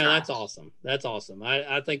 That's awesome. That's awesome.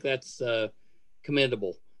 I think that's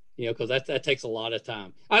commendable, because that takes a lot of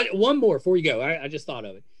time. One more before you go. I just thought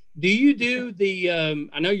of it. Do you do the,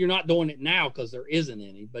 I know you're not doing it now because there isn't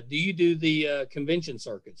any, but do you do the convention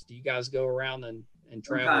circuits? Do you guys go around and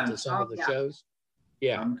travel to some of the shows?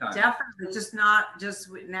 Yeah. Definitely. Not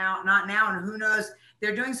now. And who knows,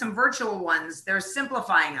 they're doing some virtual ones. They're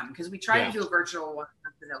simplifying them because we tried to do a virtual one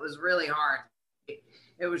and it was really hard.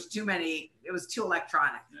 It was too many. It was too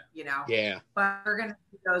electronic, Yeah. But we're going to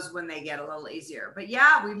do those when they get a little easier. But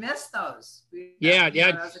we miss those.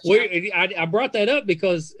 I brought that up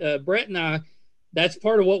because Brett and I, that's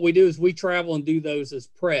part of what we do is we travel and do those as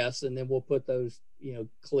press, and then we'll put those,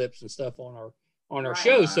 clips and stuff on our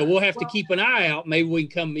shows. So we'll have to keep an eye out. Maybe we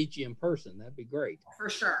can come meet you in person. That'd be great.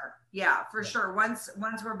 For sure. Yeah, for sure. Once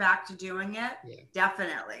we're back to doing it,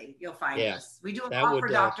 definitely you'll find us. We do a lot for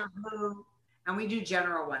Doctor Who. And we do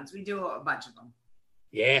general ones. We do a bunch of them.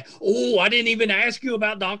 Yeah. Oh, I didn't even ask you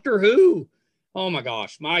about Doctor Who. Oh my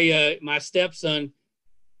gosh. My stepson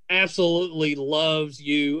absolutely loves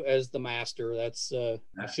you as the master. That's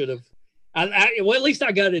I should have. Well, at least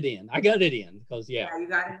I got it in. Because you got it in.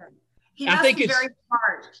 He must be very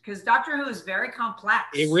smart because Doctor Who is very complex.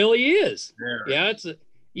 It really is. Yeah. It's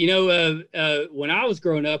when I was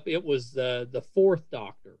growing up, it was the 4th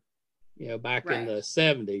Doctor. Back in the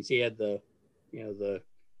 70s, he had the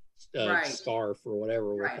scarf or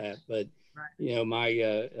whatever with that. But my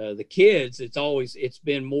the kids, it's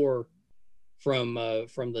been more from the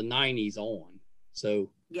 90s on. So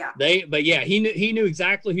he knew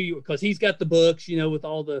exactly who you were because he's got the books, with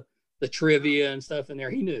all the trivia and stuff in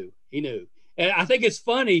there. He knew. And I think it's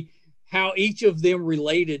funny how each of them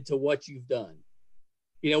related to what you've done.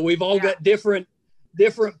 We've all got different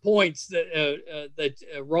points that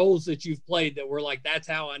roles that you've played that were like, that's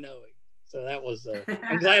how I know it. So that was,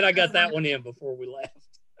 I'm glad I got that one in before we left.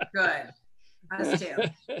 Good. Us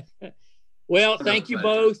too. Well, thank you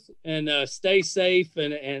both, and stay safe.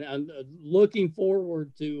 And I'm looking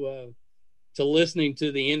forward to listening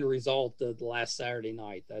to the end result of the last Saturday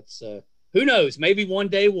night. That's who knows? Maybe one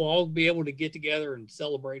day we'll all be able to get together and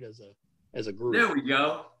celebrate as a group. There we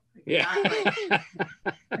go. Yeah.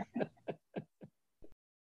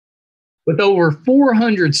 With over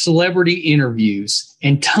 400 celebrity interviews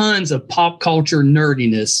and tons of pop culture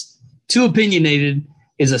nerdiness, Too Opinionated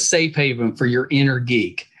is a safe haven for your inner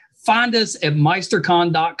geek. Find us at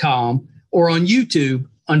MeisterCon.com or on YouTube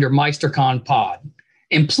under MeisterCon Pod.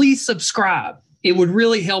 And please subscribe. It would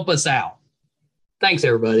really help us out. Thanks,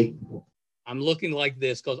 everybody. I'm looking like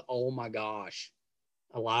this because, oh my gosh,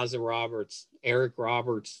 Eliza Roberts, Eric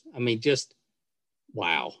Roberts. I mean, just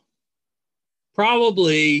wow.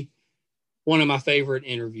 Probably one of my favorite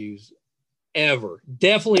interviews ever.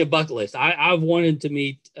 Definitely a bucket list. I've wanted to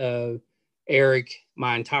meet Eric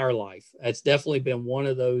my entire life. That's definitely been one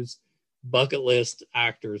of those bucket list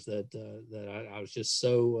actors that I was just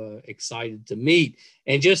so excited to meet.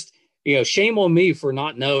 And just, shame on me for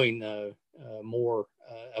not knowing more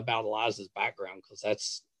about Eliza's background, because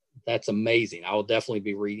that's amazing. I will definitely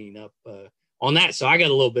be reading up on that. So I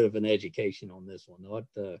got a little bit of an education on this one.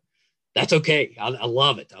 That's okay. I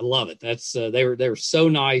love it. I love it. That's they were so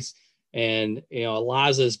nice. And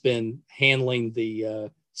Eliza's been handling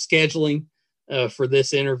the scheduling for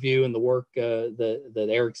this interview and the work that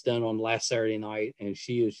Eric's done on last Saturday night, and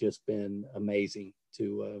she has just been amazing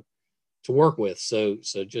to work with. So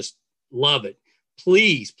just love it.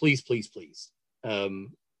 Please.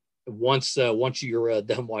 Once you're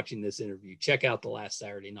done watching this interview, check out the last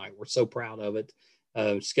Saturday night. We're so proud of it.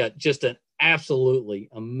 It's got just an absolutely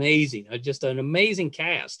amazing, just an amazing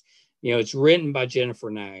cast. It's written by Jennifer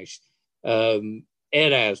Nash, Ed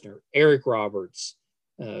Asner, Eric Roberts,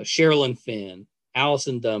 Sherilyn Fenn,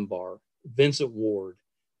 Allison Dunbar, Vincent Ward,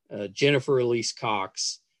 Jennifer Elise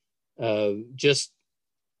Cox. I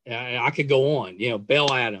could go on.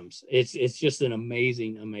 Belle Adams. It's just an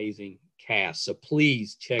amazing cast. So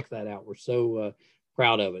please check that out. We're so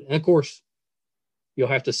proud of it. And of course, you'll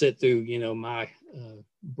have to sit through my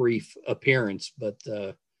brief appearance, but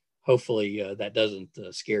hopefully that doesn't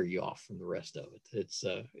scare you off from the rest of it. It's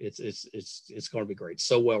going to be great.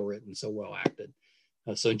 So well written, so well acted.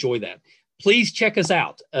 So enjoy that. Please check us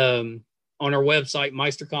out on our website,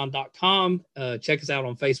 meistercon.com. Check us out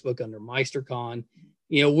on Facebook under MeisterCon.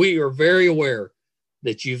 We are very aware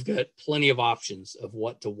that you've got plenty of options of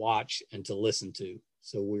what to watch and to listen to.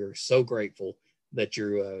 So we're so grateful that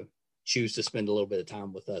you choose to spend a little bit of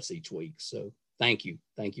time with us each week. So thank you.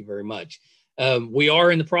 Thank you very much. We are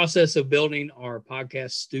in the process of building our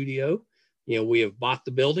podcast studio. We have bought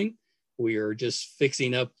the building. We are just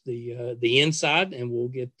fixing up the inside, and we'll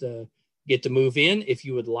get to move in. If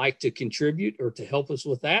you would like to contribute or to help us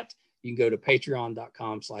with that, you can go to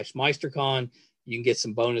patreon.com/MeisterCon. You can get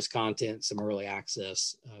some bonus content, some early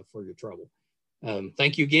access for your trouble.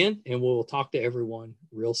 Thank you again, and we'll talk to everyone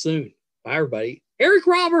real soon. Bye, everybody. Eric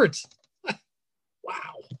Roberts. Wow.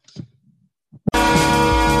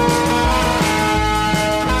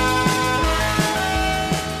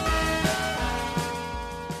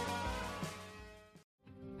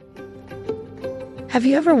 Have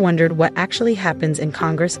you ever wondered what actually happens in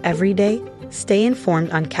Congress every day? Stay informed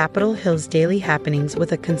on Capitol Hill's daily happenings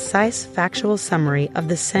with a concise, factual summary of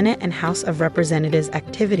the Senate and House of Representatives'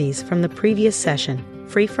 activities from the previous session,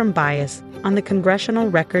 free from bias, on the Congressional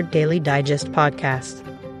Record Daily Digest podcast.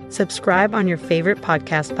 Subscribe on your favorite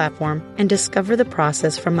podcast platform and discover the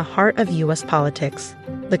process from the heart of U.S. politics.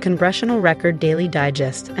 The Congressional Record Daily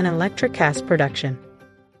Digest, an Electricast production.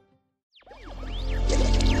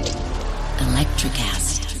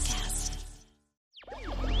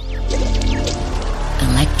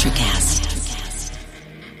 Electricast.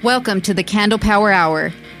 Welcome to the Candle Power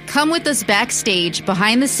Hour. Come with us backstage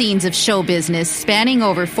behind the scenes of show business spanning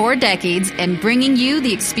over 4 decades and bringing you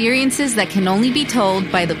the experiences that can only be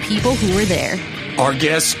told by the people who were there. Our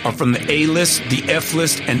guests are from the A-list, the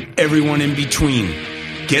F-list, and everyone in between.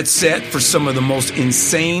 Get set for some of the most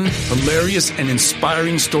insane, hilarious, and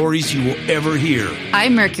inspiring stories you will ever hear.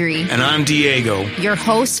 I'm Mercury. And I'm Diego. Your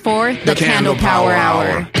hosts for the Candle Power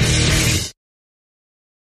Hour.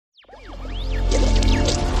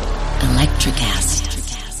 Electricast.